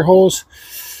compressor hose.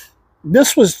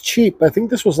 This was cheap. I think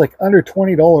this was like under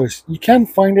 $20. You can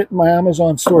find it in my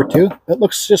Amazon store too. It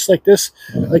looks just like this,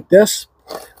 like this.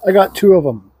 I got 2 of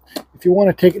them. If you want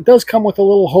to take it, does come with a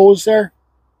little hose there.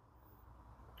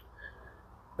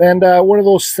 And one of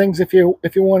those things, if you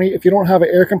don't have an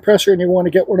air compressor and you want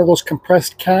to get one of those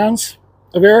compressed cans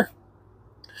of air,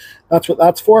 that's what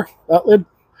that's for, that lid.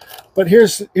 But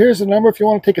here's the number if you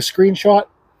want to take a screenshot.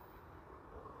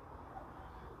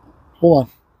 Hold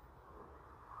on.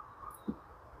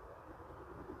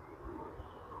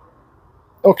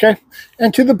 Okay,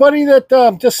 and to the buddy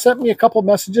that just sent me a couple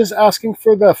messages asking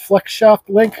for the flex shaft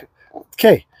link.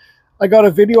 Okay, I got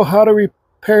a video how to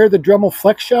repair the Dremel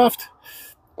flex shaft.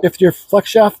 If your flex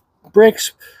shaft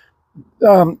breaks,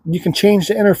 you can change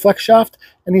the inner flex shaft.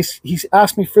 And he's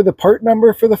asked me for the part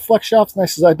number for the flex shaft, and I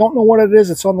says I don't know what it is.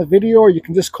 It's on the video, or you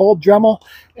can just call Dremel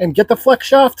and get the flex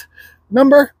shaft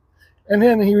number. And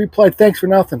then he replied, "Thanks for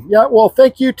nothing." Yeah, well,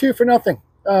 thank you too for nothing.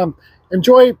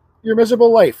 Enjoy your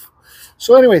miserable life.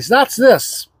 So anyways, that's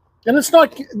this. And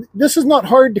this is not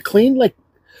hard to clean. Like,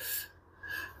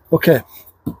 okay.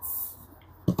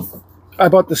 I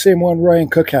bought the same one Ryan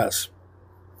Cook has.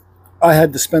 I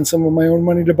had to spend some of my own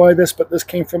money to buy this, but this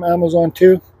came from Amazon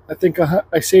too. I think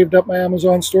I saved up my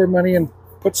Amazon store money and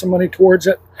put some money towards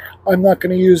it. I'm not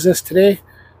going to use this today,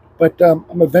 but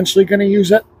I'm eventually going to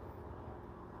use it.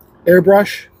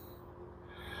 Airbrush.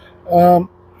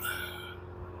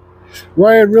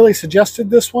 Ryan really suggested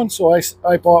this one, so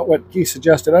I bought what he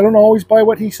suggested. I don't always buy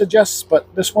what he suggests,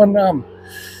 but this one,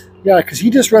 yeah, because he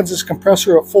just runs his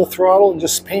compressor at full throttle and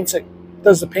just paints it,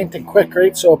 does the painting quick,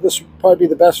 right? So this would probably be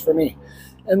the best for me.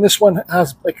 And this one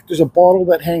has, like, there's a bottle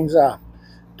that hangs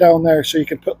down there, so you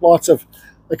can put lots of,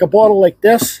 like a bottle like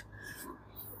this,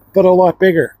 but a lot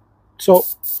bigger. So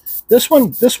this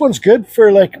one's good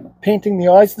for like painting the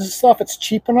eyes and stuff. It's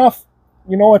cheap enough.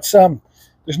 You know, it's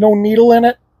there's no needle in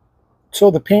it. So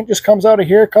the paint just comes out of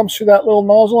here, comes through that little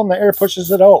nozzle, and the air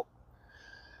pushes it out.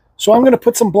 So I'm going to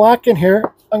put some black in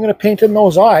here. I'm going to paint in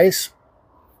those eyes.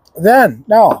 Then,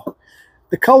 now,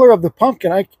 the color of the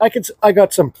pumpkin, I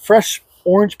got some fresh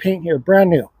orange paint here,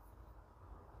 brand new.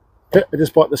 I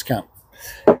just bought this can.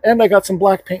 And I got some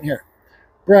black paint here,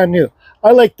 brand new.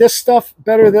 I like this stuff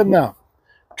better than the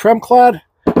Tremclad,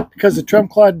 because the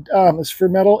Tremclad is for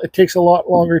metal. It takes a lot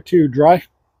longer to dry.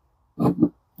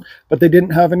 But they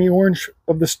didn't have any orange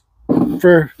of this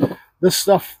for this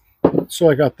stuff, so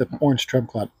I got the orange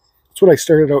Tremclad. That's what I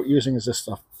started out using, is this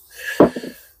stuff.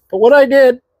 But what I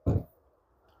did,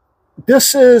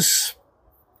 this is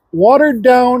watered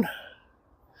down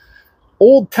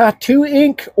old tattoo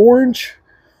ink, orange,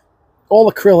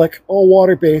 all acrylic, all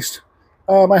water based.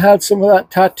 I had some of that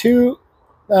tattoo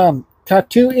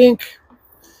ink.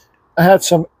 I had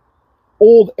some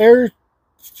old air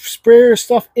sprayer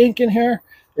stuff ink in here.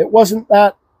 It wasn't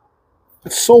that,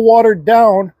 it's so watered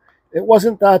down, it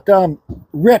wasn't that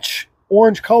rich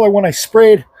orange color when I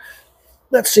sprayed.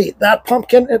 Let's see, that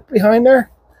pumpkin behind there,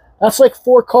 that's like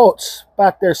 4 coats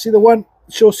back there. See the one,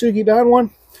 Shosugi Ban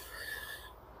one?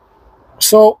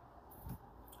 So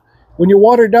when you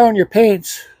water down your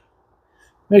paints,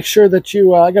 make sure that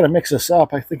you, I got to mix this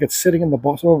up. I think it's sitting in the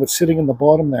bottom, some of it's sitting in the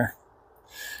bottom there.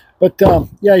 But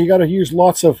yeah, you got to use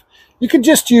lots of, you could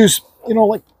just use, you know,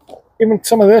 like, even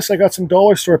some of this, I got some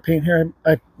dollar store paint here.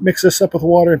 I mix this up with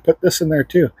water and put this in there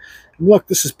too. And look,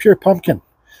 this is pure pumpkin.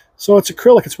 So it's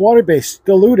acrylic, it's water-based.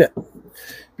 Dilute it.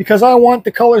 Because I want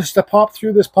the colors to pop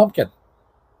through this pumpkin.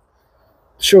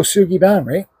 Shosugi Ban,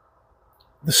 right?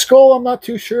 The skull, I'm not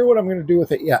too sure what I'm going to do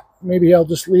with it yet. Maybe I'll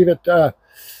just leave it,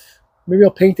 maybe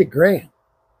I'll paint it gray.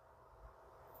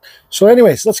 So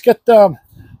anyways, let's get the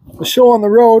show on the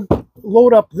road,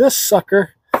 load up this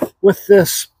sucker with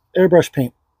this airbrush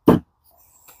paint.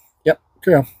 Yep,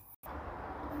 okay.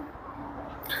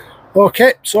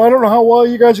 Okay, so I don't know how well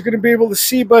you guys are going to be able to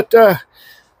see, but that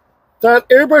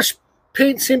airbrush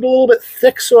paint seemed a little bit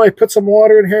thick, so I put some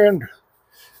water in here and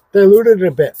diluted it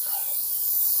a bit.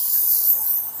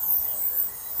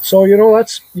 So, you know,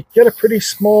 you get a pretty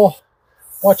small,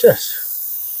 watch this.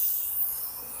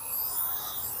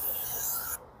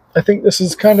 I think this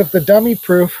is kind of the dummy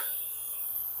proof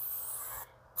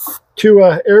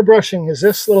to airbrushing is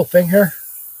this little thing here.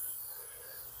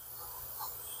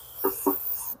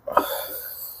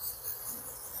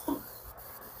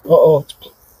 Uh-oh,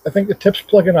 I think the tip's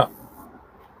plugging up.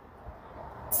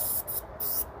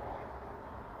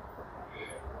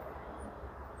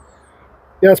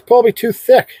 Yeah, it's probably too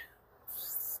thick.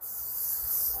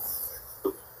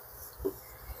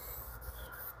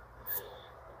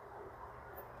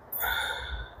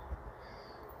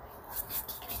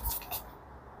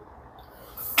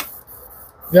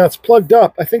 Yeah, it's plugged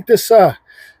up. I think this,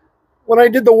 when I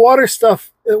did the water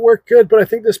stuff, it worked good, but I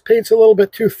think this paint's a little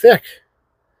bit too thick.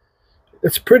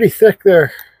 It's pretty thick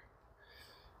there.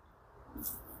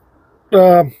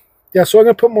 Yeah, so I'm going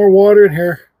to put more water in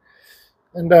here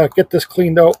and get this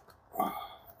cleaned out.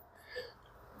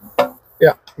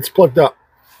 Yeah, it's plugged up.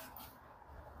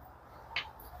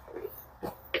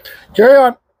 Carry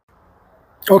on.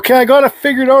 Okay, I got it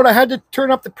figured out. I had to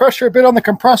turn up the pressure a bit on the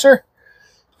compressor.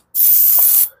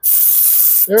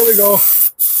 There we go.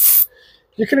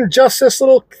 You can adjust this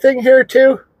little thing here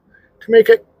too to make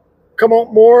it come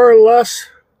out more or less.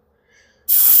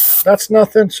 That's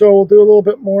nothing, so we'll do a little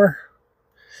bit more.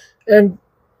 And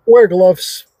wear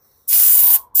gloves.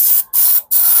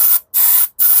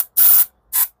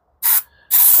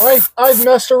 I've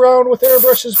messed around with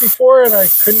airbrushes before and I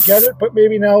couldn't get it, but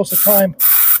maybe now is the time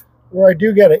where I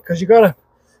do get it, because you gotta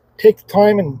take the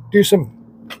time and do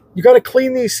some, you gotta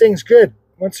clean these things good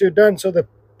once you're done so that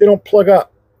they don't plug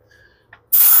up.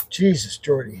 Jesus,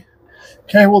 Jordy.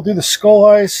 Okay, we'll do the skull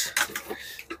eyes.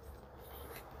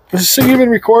 Is this thing even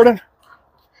recording?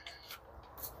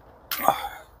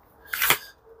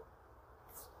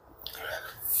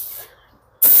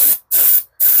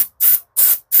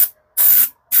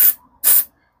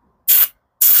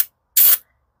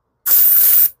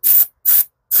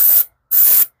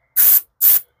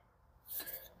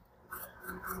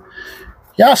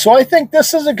 Yeah, so I think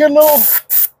this is a good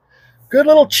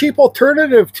little cheap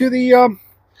alternative to the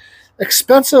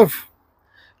expensive.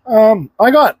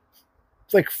 I got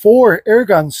like 4 air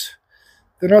guns.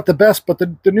 They're not the best, but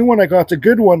the new one I got is a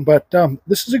good one. But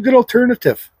this is a good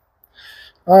alternative.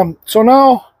 So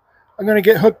now I'm gonna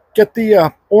get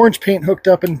the orange paint hooked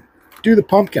up and do the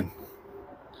pumpkin.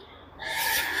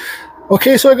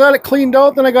 Okay, so I got it cleaned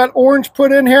out. Then I got orange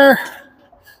put in here.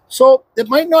 So it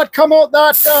might not come out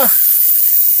that.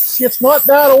 See, it's not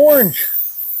that orange.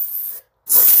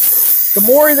 The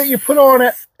more that you put on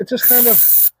it, it just kind of,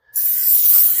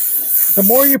 the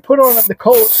more you put on it, the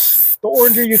coats, the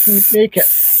oranger you can make it.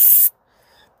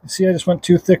 You see, I just went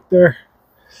too thick there.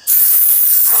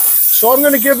 So I'm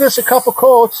going to give this a couple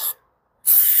coats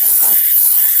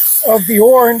of the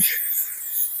orange.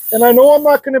 And I know I'm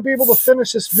not going to be able to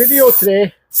finish this video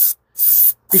today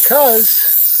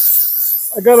because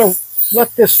I got to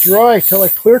let this dry till I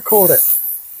clear coat it.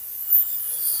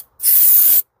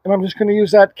 And I'm just going to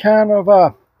use that can of,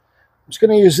 I'm just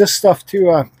going to use this stuff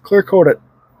to clear coat it.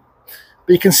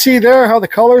 But you can see there how the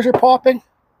colors are popping.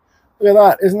 Look at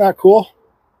that. Isn't that cool?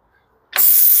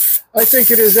 I think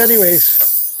it is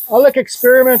anyways. I like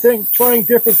experimenting, trying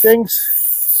different things.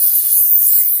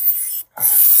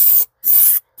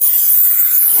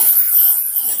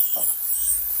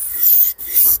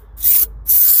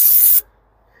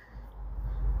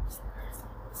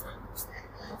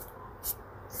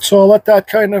 So I'll let that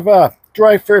kind of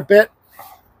dry for a bit.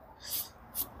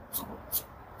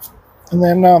 And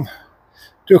then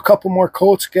do a couple more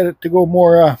coats, get it to go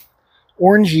more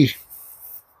orangey.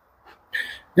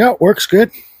 Yeah, it works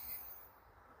good.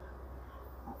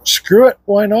 Screw it,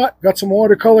 why not? Got some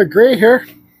watercolor gray here.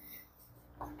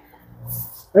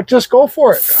 Let's just go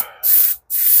for it.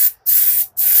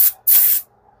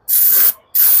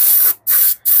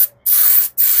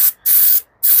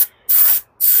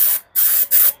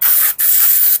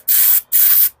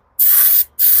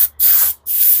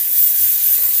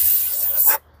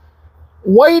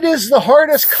 White is the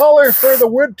hardest color for the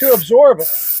wood to absorb. I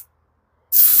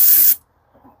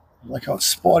like how it's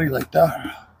spotty like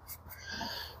that.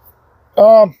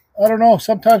 I don't know.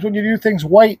 Sometimes when you do things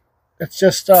white, it's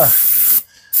just, I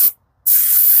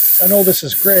know this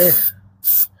is gray.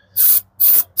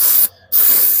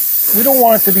 We don't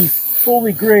want it to be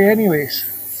fully gray anyways.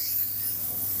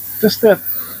 Just that.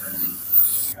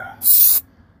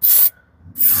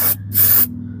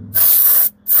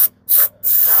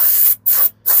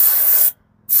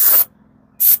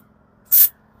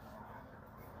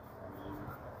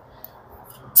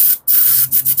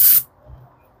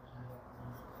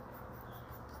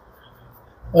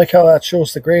 I like how that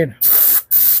shows the grain.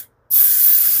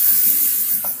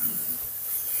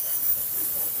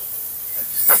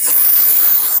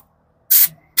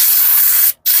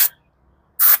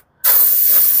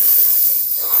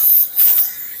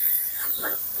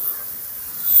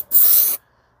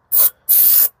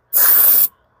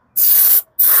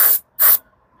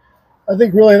 I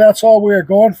think really that's all we are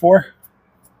going for.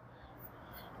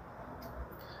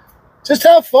 Just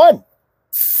have fun.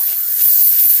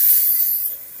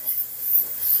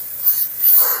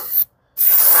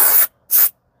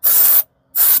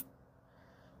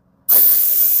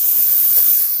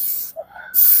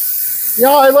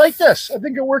 Yeah, I like this. I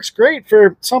think it works great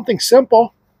for something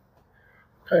simple.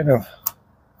 Kind of.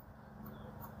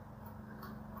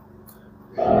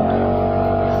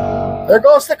 There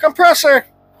goes the compressor.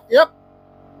 Yep.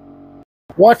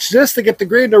 Watch this to get the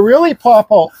grain to really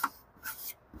pop out.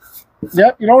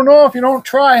 Yep, you don't know if you don't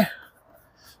try.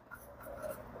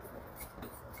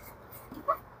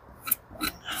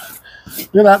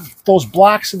 Look at that, those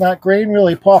blacks in that grain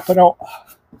really popping out.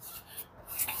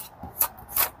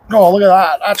 Oh, look at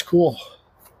that. That's cool.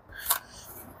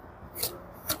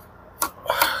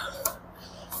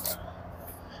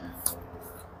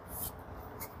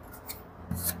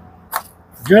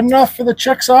 Good enough for the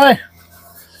chick's eye.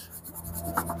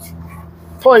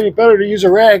 Probably better to use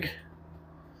a rag.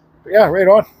 But yeah, right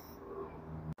on.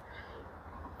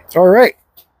 All right.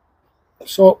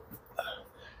 So,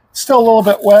 still a little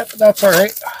bit wet, but that's all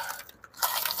right.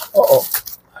 Uh-oh.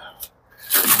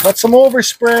 Got some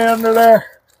overspray under there.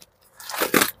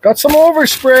 Got some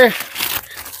overspray.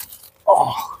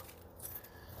 Oh.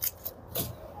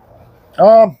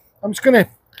 I'm just going to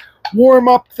warm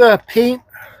up the paint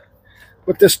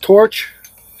with this torch.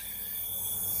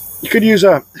 You could use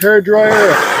a hair dryer or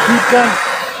a heat gun.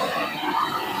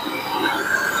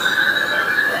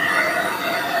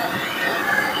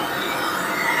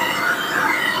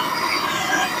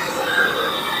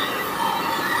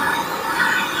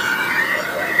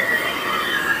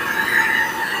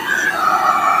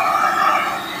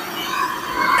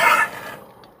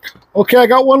 Okay, I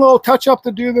got one little touch up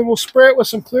to do, then we'll spray it with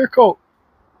some clear coat.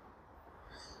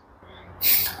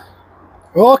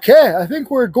 Okay, I think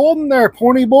we're golden there,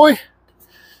 pony boy.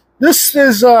 This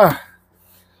is a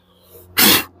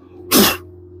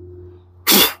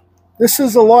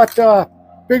lot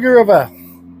bigger of a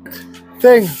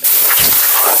thing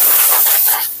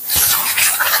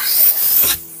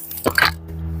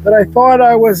that I thought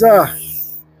I was.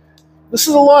 This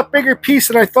is a lot bigger piece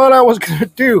than I thought I was gonna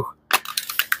do.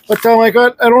 But I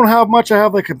don't have much. I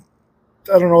have like I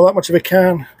don't know, that much of a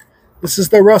can. This is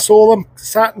the Russ Olam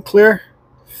satin clear.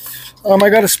 I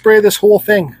got to spray this whole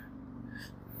thing.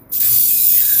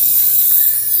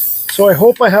 So I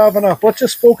hope I have enough. Let's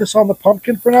just focus on the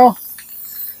pumpkin for now.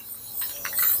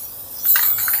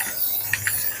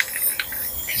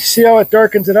 You see how it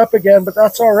darkens it up again, but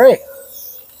that's all right.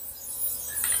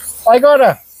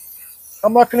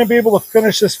 I'm not going to be able to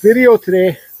finish this video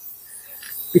today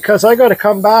because I got to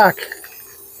come back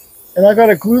and I got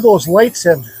to glue those lights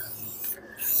in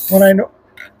when I know.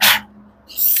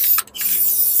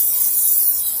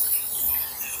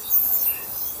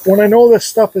 When I know this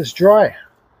stuff is dry.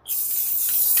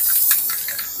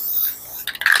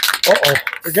 Uh-oh,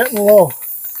 they're getting low.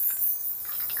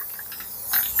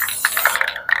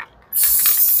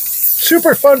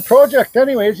 Super fun project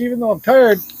anyways, even though I'm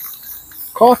tired.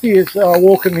 Coffee has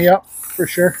woken me up for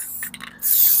sure.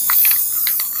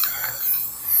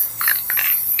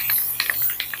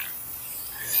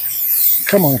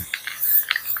 Come on.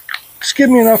 Just give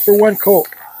me enough for one coat.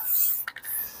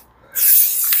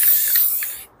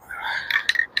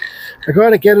 I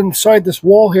got to get inside this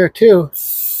wall here too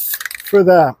for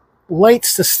the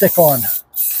lights to stick on.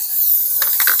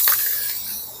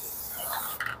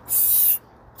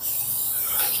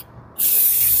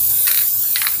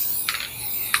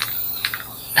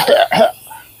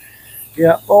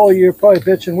 Yeah, oh, you're probably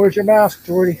bitching. Where's your mask,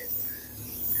 Jordy?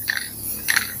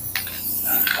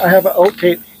 I have an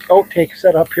outtake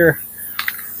set up here.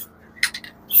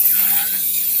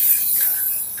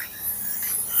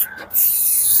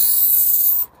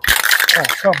 Oh,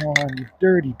 come on, you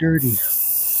dirty, dirty.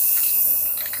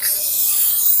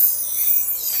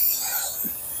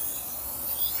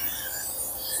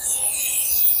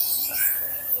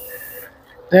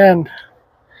 Then,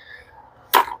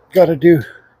 got to do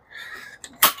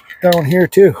down here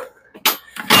too.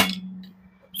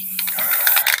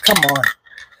 Come on.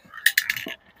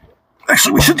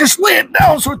 Actually, we should just lay it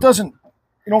down so it doesn't,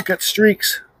 you don't get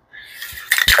streaks.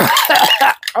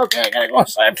 Okay, I gotta go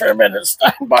outside for a minute.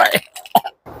 Stand by.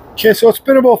 Okay, so it's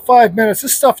been about 5 minutes.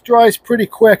 This stuff dries pretty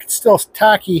quick. It's still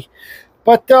tacky.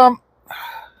 But I'm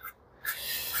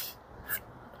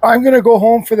gonna go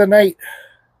home for the night.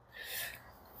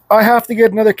 I have to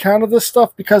get another can of this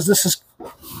stuff because this is...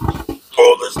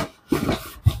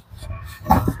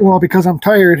 Well, because I'm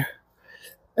tired.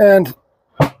 And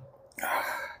I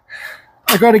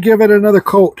got to give it another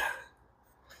coat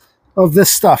of this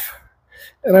stuff.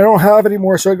 And I don't have any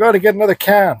more, so I got to get another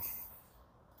can.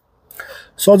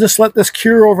 So I'll just let this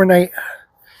cure overnight.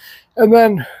 And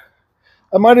then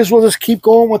I might as well just keep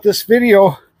going with this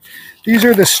video. These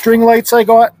are the string lights I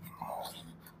got.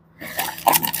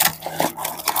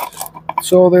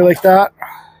 So they're like that.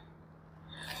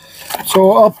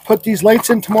 So I'll put these lights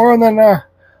in tomorrow and then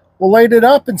we'll light it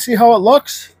up and see how it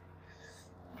looks.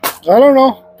 I don't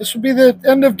know. This will be the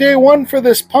end of day one for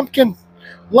this pumpkin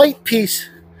light piece.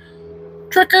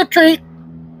 Trick or treat.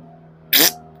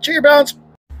 Cheer bounce.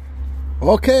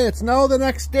 Okay, it's now the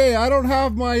next day. I don't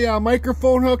have my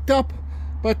microphone hooked up,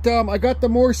 but I got the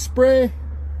more spray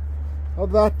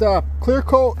of that clear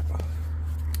coat.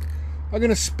 I'm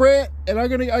gonna spray it, and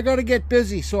I gotta get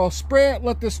busy. So I'll spray it,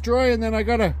 let this dry, and then I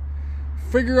gotta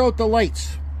figure out the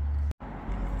lights.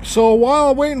 So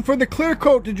while I'm waiting for the clear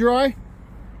coat to dry,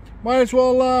 might as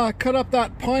well cut up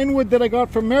that pine wood that I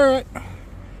got from Merritt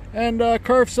and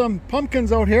carve some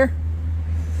pumpkins out here.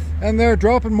 And they're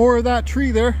dropping more of that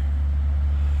tree there.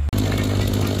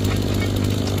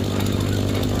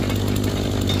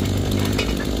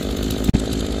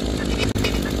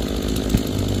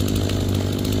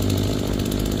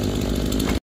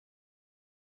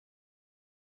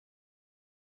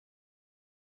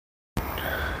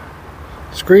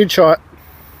 Screenshot.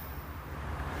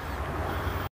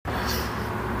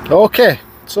 Okay,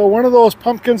 so one of those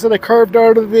pumpkins that I carved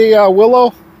out of the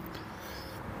willow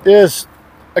is,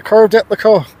 I carved it, look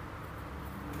how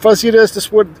fuzzy it is.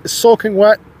 This wood is soaking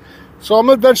wet. So I'm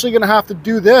eventually going to have to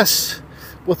do this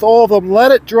with all of them,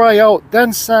 let it dry out,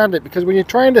 then sand it. Because when you're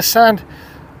trying to sand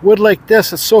wood like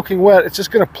this, it's soaking wet, it's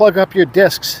just going to plug up your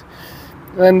discs.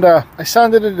 And I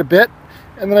sanded it a bit,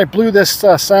 and then I blew this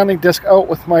sanding disc out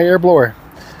with my air blower.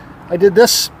 I did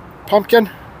this pumpkin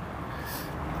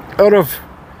out of,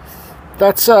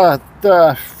 that's the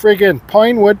friggin'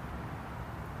 pine wood.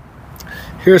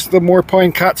 Here's the more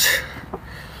pine cuts.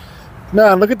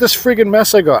 Man, look at this friggin'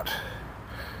 mess I got.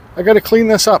 I gotta clean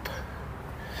this up.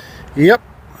 Yep.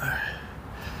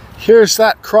 Here's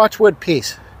that crotchwood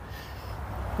piece.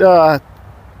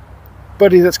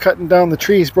 Buddy that's cutting down the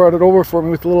trees brought it over for me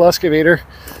with the little excavator.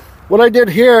 What I did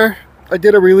here, I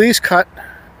did a release cut,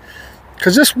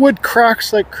 because this wood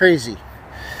cracks like crazy.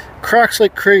 Cracks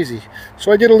like crazy.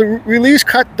 So I did a release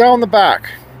cut down the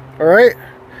back, alright,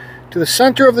 to the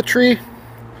center of the tree,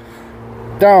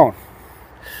 down.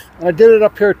 And I did it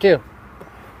up here too,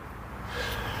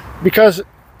 because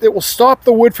it will stop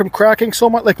the wood from cracking so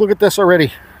much. Like, look at this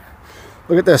already.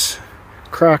 Look at this.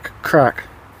 Crack, crack.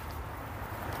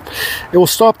 It will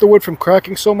stop the wood from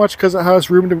cracking so much because it has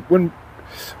room to,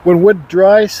 when wood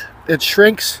dries, it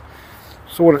shrinks.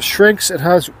 So when it shrinks, it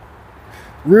has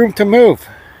room to move.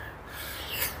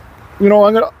 You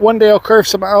know, one day I'll carve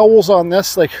some owls on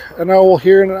this, like an owl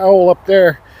here and an owl up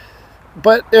there.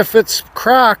 But if it's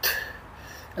cracked,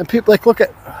 and people, like, look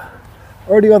at,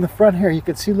 already on the front here, you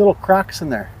can see little cracks in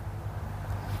there.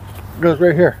 It goes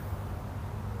right here.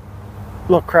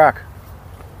 Little crack.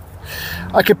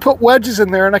 I could put wedges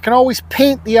in there, and I can always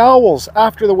paint the owls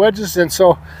after the wedges in.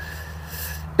 So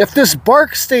if this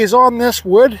bark stays on this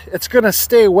wood, it's going to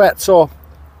stay wet. So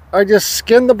I just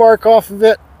skin the bark off of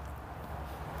it.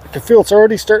 I can feel it's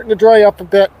already starting to dry up a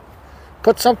bit.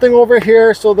 Put something over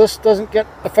here so this doesn't get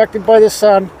affected by the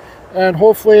sun, and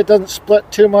hopefully it doesn't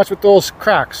split too much with those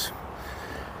cracks.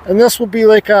 And this will be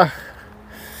like a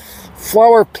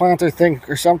flower planter thing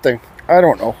or something. I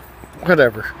don't know.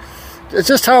 Whatever. It's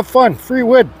just have fun. Free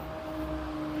wood.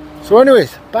 So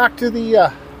anyways, back to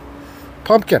the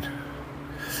pumpkin.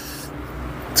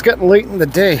 It's getting late in the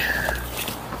day.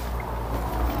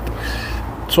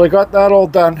 So I got that all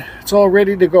done. It's all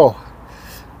ready to go.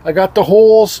 I got the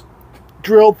holes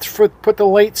drilled for put the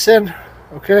lights in.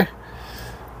 Okay.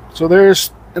 So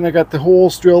there's, and I got the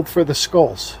holes drilled for the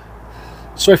skulls.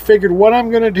 So I figured what I'm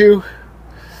going to do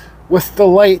with the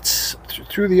lights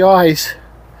through the eyes,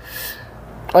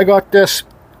 I got this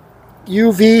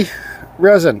UV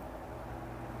resin,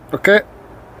 okay,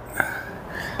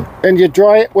 and you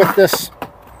dry it with this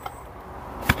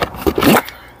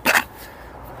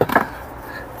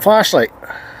flashlight,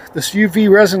 this UV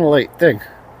resin light thing.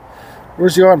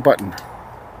 Where's the on button?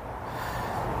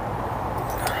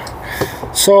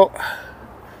 So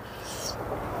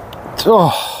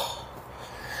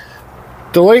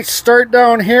the lights start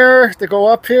down here, they go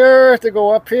up here, they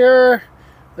go up here,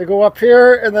 they go up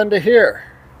here, and then to here.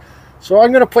 So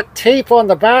I'm going to put tape on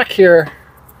the back here,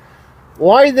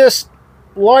 lie this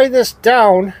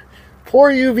down, pour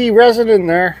UV resin in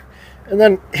there, and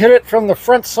then hit it from the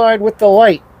front side with the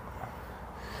light.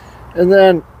 And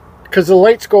then, because the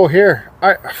lights go here,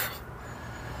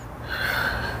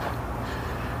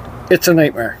 it's a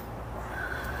nightmare.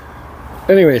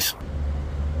 Anyways.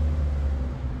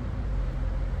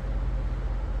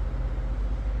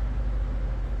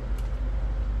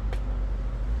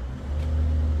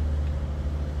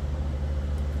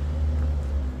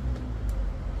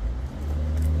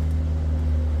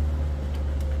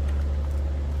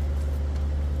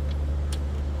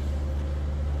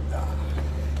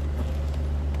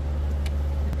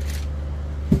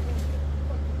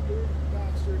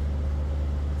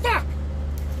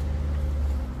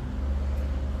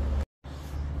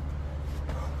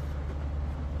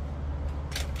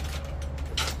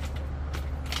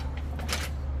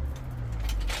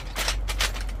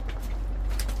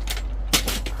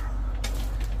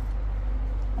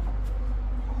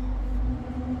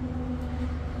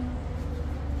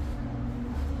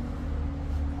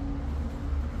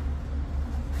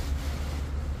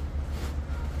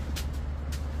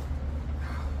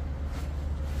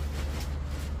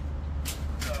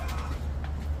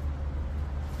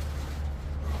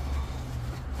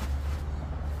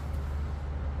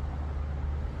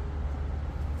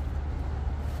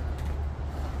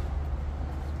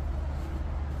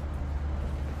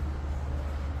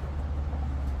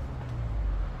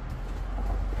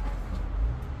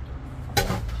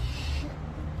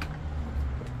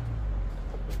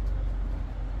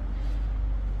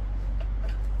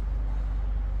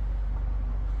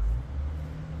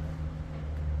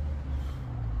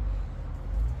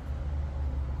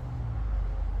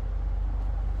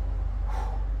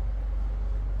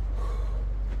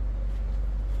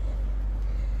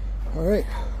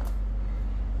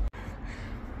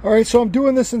 All right, so I'm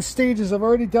doing this in stages. I've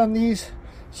already done these.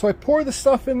 So I pour the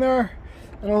stuff in there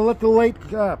and I'll let the light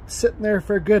sit in there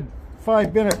for a good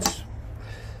 5 minutes.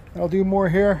 I'll do more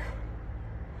here.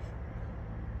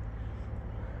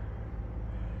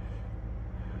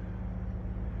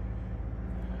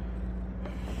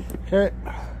 Okay.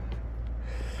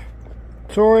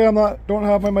 Sorry, don't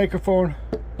have my microphone.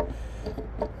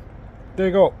 There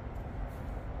you go.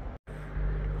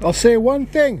 I'll say one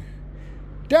thing.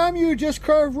 Damn you, Just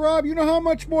Carve Rob. You know how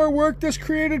much more work this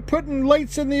created putting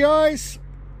lights in the eyes?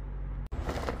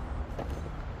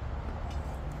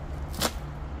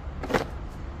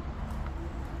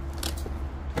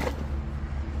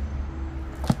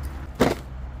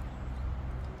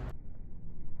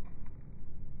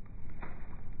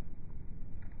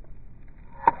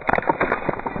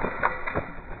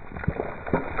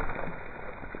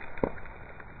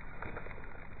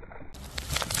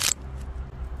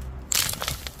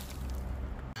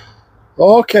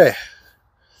 Okay,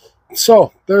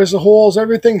 so there's the holes,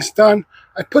 everything's done.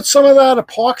 I put some of that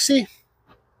epoxy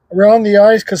around the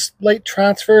eyes because light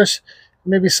transfers.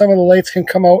 Maybe some of the lights can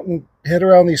come out and hit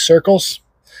around these circles.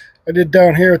 I did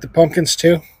down here with the pumpkins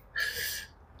too.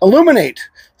 Illuminate.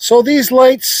 So these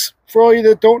lights, for all you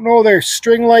that don't know, they're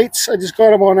string lights. I just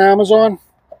got them on Amazon.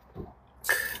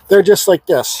 They're just like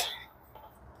this.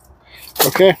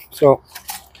 Okay, so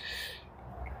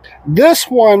this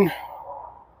one,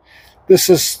 this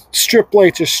is strip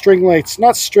lights or string lights.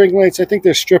 Not string lights, I think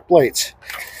they're strip lights.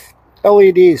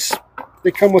 LEDs.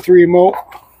 They come with a remote.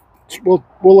 We'll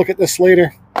look at this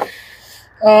later.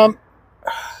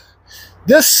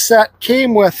 This set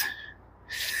came with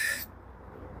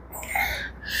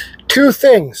 2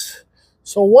 things.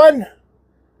 So one,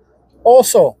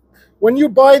 also, when you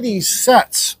buy these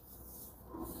sets,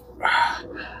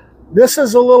 this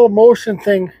is a little motion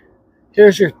thing.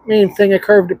 Here's your main thing. I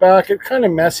curved it back. It's kind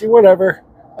of messy, whatever.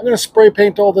 I'm going to spray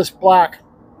paint all this black.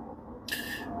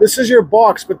 This is your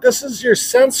box, but this is your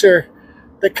sensor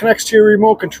that connects to your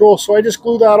remote control. So I just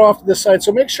glue that off to the side.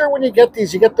 So make sure when you get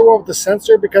these, you get the one with the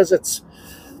sensor, because it's,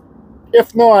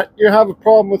 if not, you have a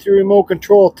problem with your remote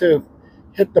control to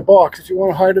hit the box if you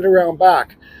want to hide it around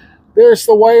back. There's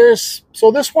the wires.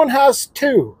 So this one has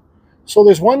two. So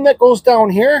there's one that goes down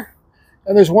here,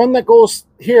 and there's one that goes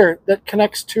here that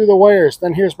connects to the wires.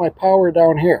 Then here's my power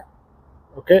down here.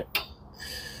 Okay?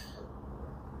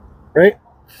 Right?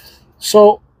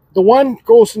 So the one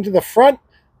goes into the front,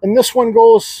 and this one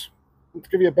goes, let's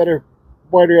give you a better,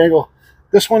 wider angle.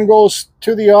 This one goes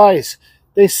to the eyes.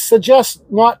 They suggest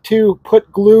not to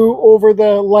put glue over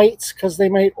the lights because they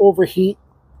might overheat.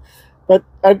 But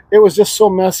it was just so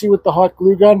messy with the hot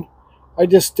glue gun. I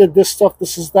just did this stuff.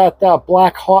 This is that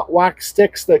black hot wax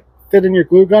sticks that fit in your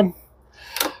glue gun.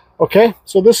 Okay,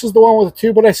 so this is the one with the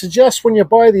two. But I suggest when you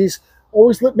buy these,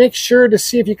 always make sure to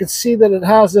see if you can see that it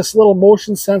has this little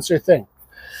motion sensor thing.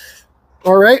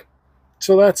 All right,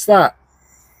 so that's that.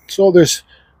 So there's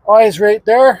eyes right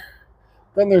there.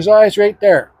 Then there's eyes right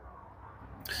there.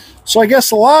 So I guess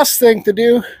the last thing to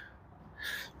do,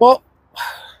 well,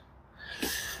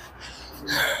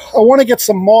 I want to get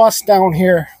some moss down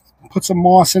here. Put some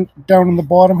moss down in the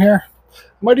bottom here. I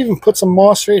might even put some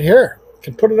moss right here. You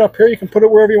can put it up here. You can put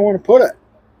it wherever you want to put it.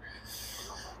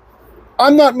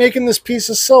 I'm not making this piece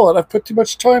to sell it. I've put too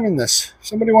much time in this. If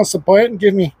somebody wants to buy it and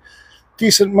give me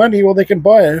decent money, well, they can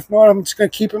buy it. If not, I'm just going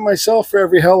to keep it myself for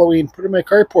every Halloween. Put it in my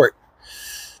carport.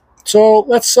 So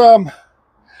let's,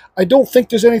 I don't think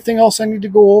there's anything else I need to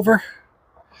go over.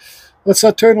 Let's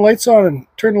turn the lights on and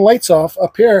turn the lights off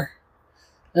up here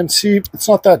and see. It's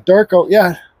not that dark out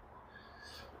yet.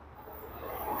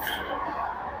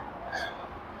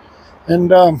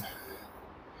 And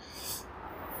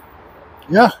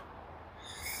yeah,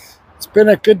 it's been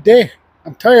a good day.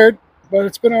 I'm tired, but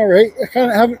it's been all right. I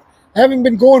kind of haven't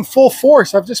been going full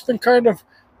force. I've just been kind of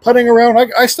putting around.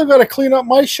 I still got to clean up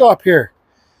my shop here.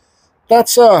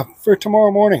 That's for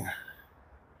tomorrow morning.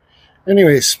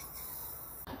 Anyways,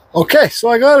 okay, so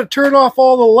I got to turn off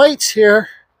all the lights here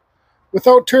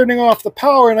without turning off the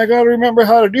power, and I got to remember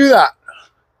how to do that.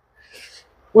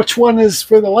 Which one is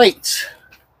for the lights?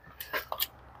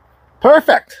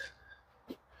 Perfect.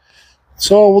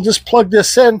 So we'll just plug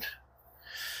this in,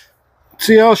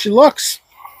 see how she looks.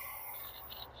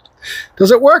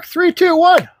 Does it work? 3, 2,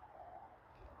 1.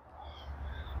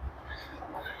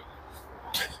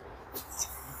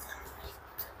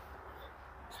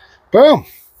 Boom.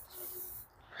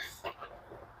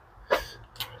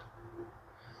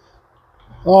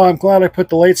 Oh, I'm glad I put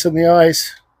the lights in the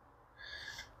eyes.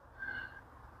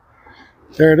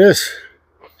 There it is.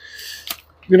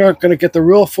 You're not going to get the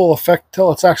real full effect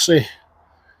till it's actually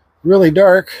really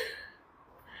dark.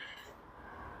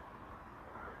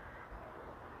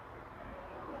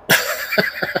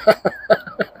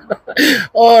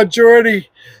 Oh, Jordy,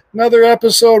 another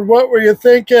episode. What were you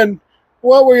thinking?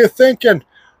 What were you thinking?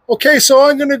 Okay, so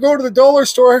I'm going to go to the dollar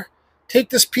store, take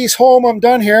this piece home. I'm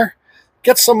done here.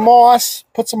 Get some moss,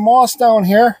 put some moss down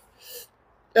here,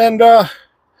 and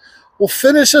we'll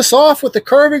finish this off with the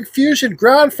Carving Fusion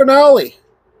Grand Finale.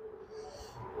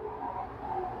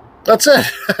 That's it.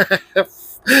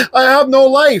 I have no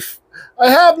life. I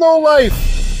have no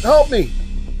life. Help me.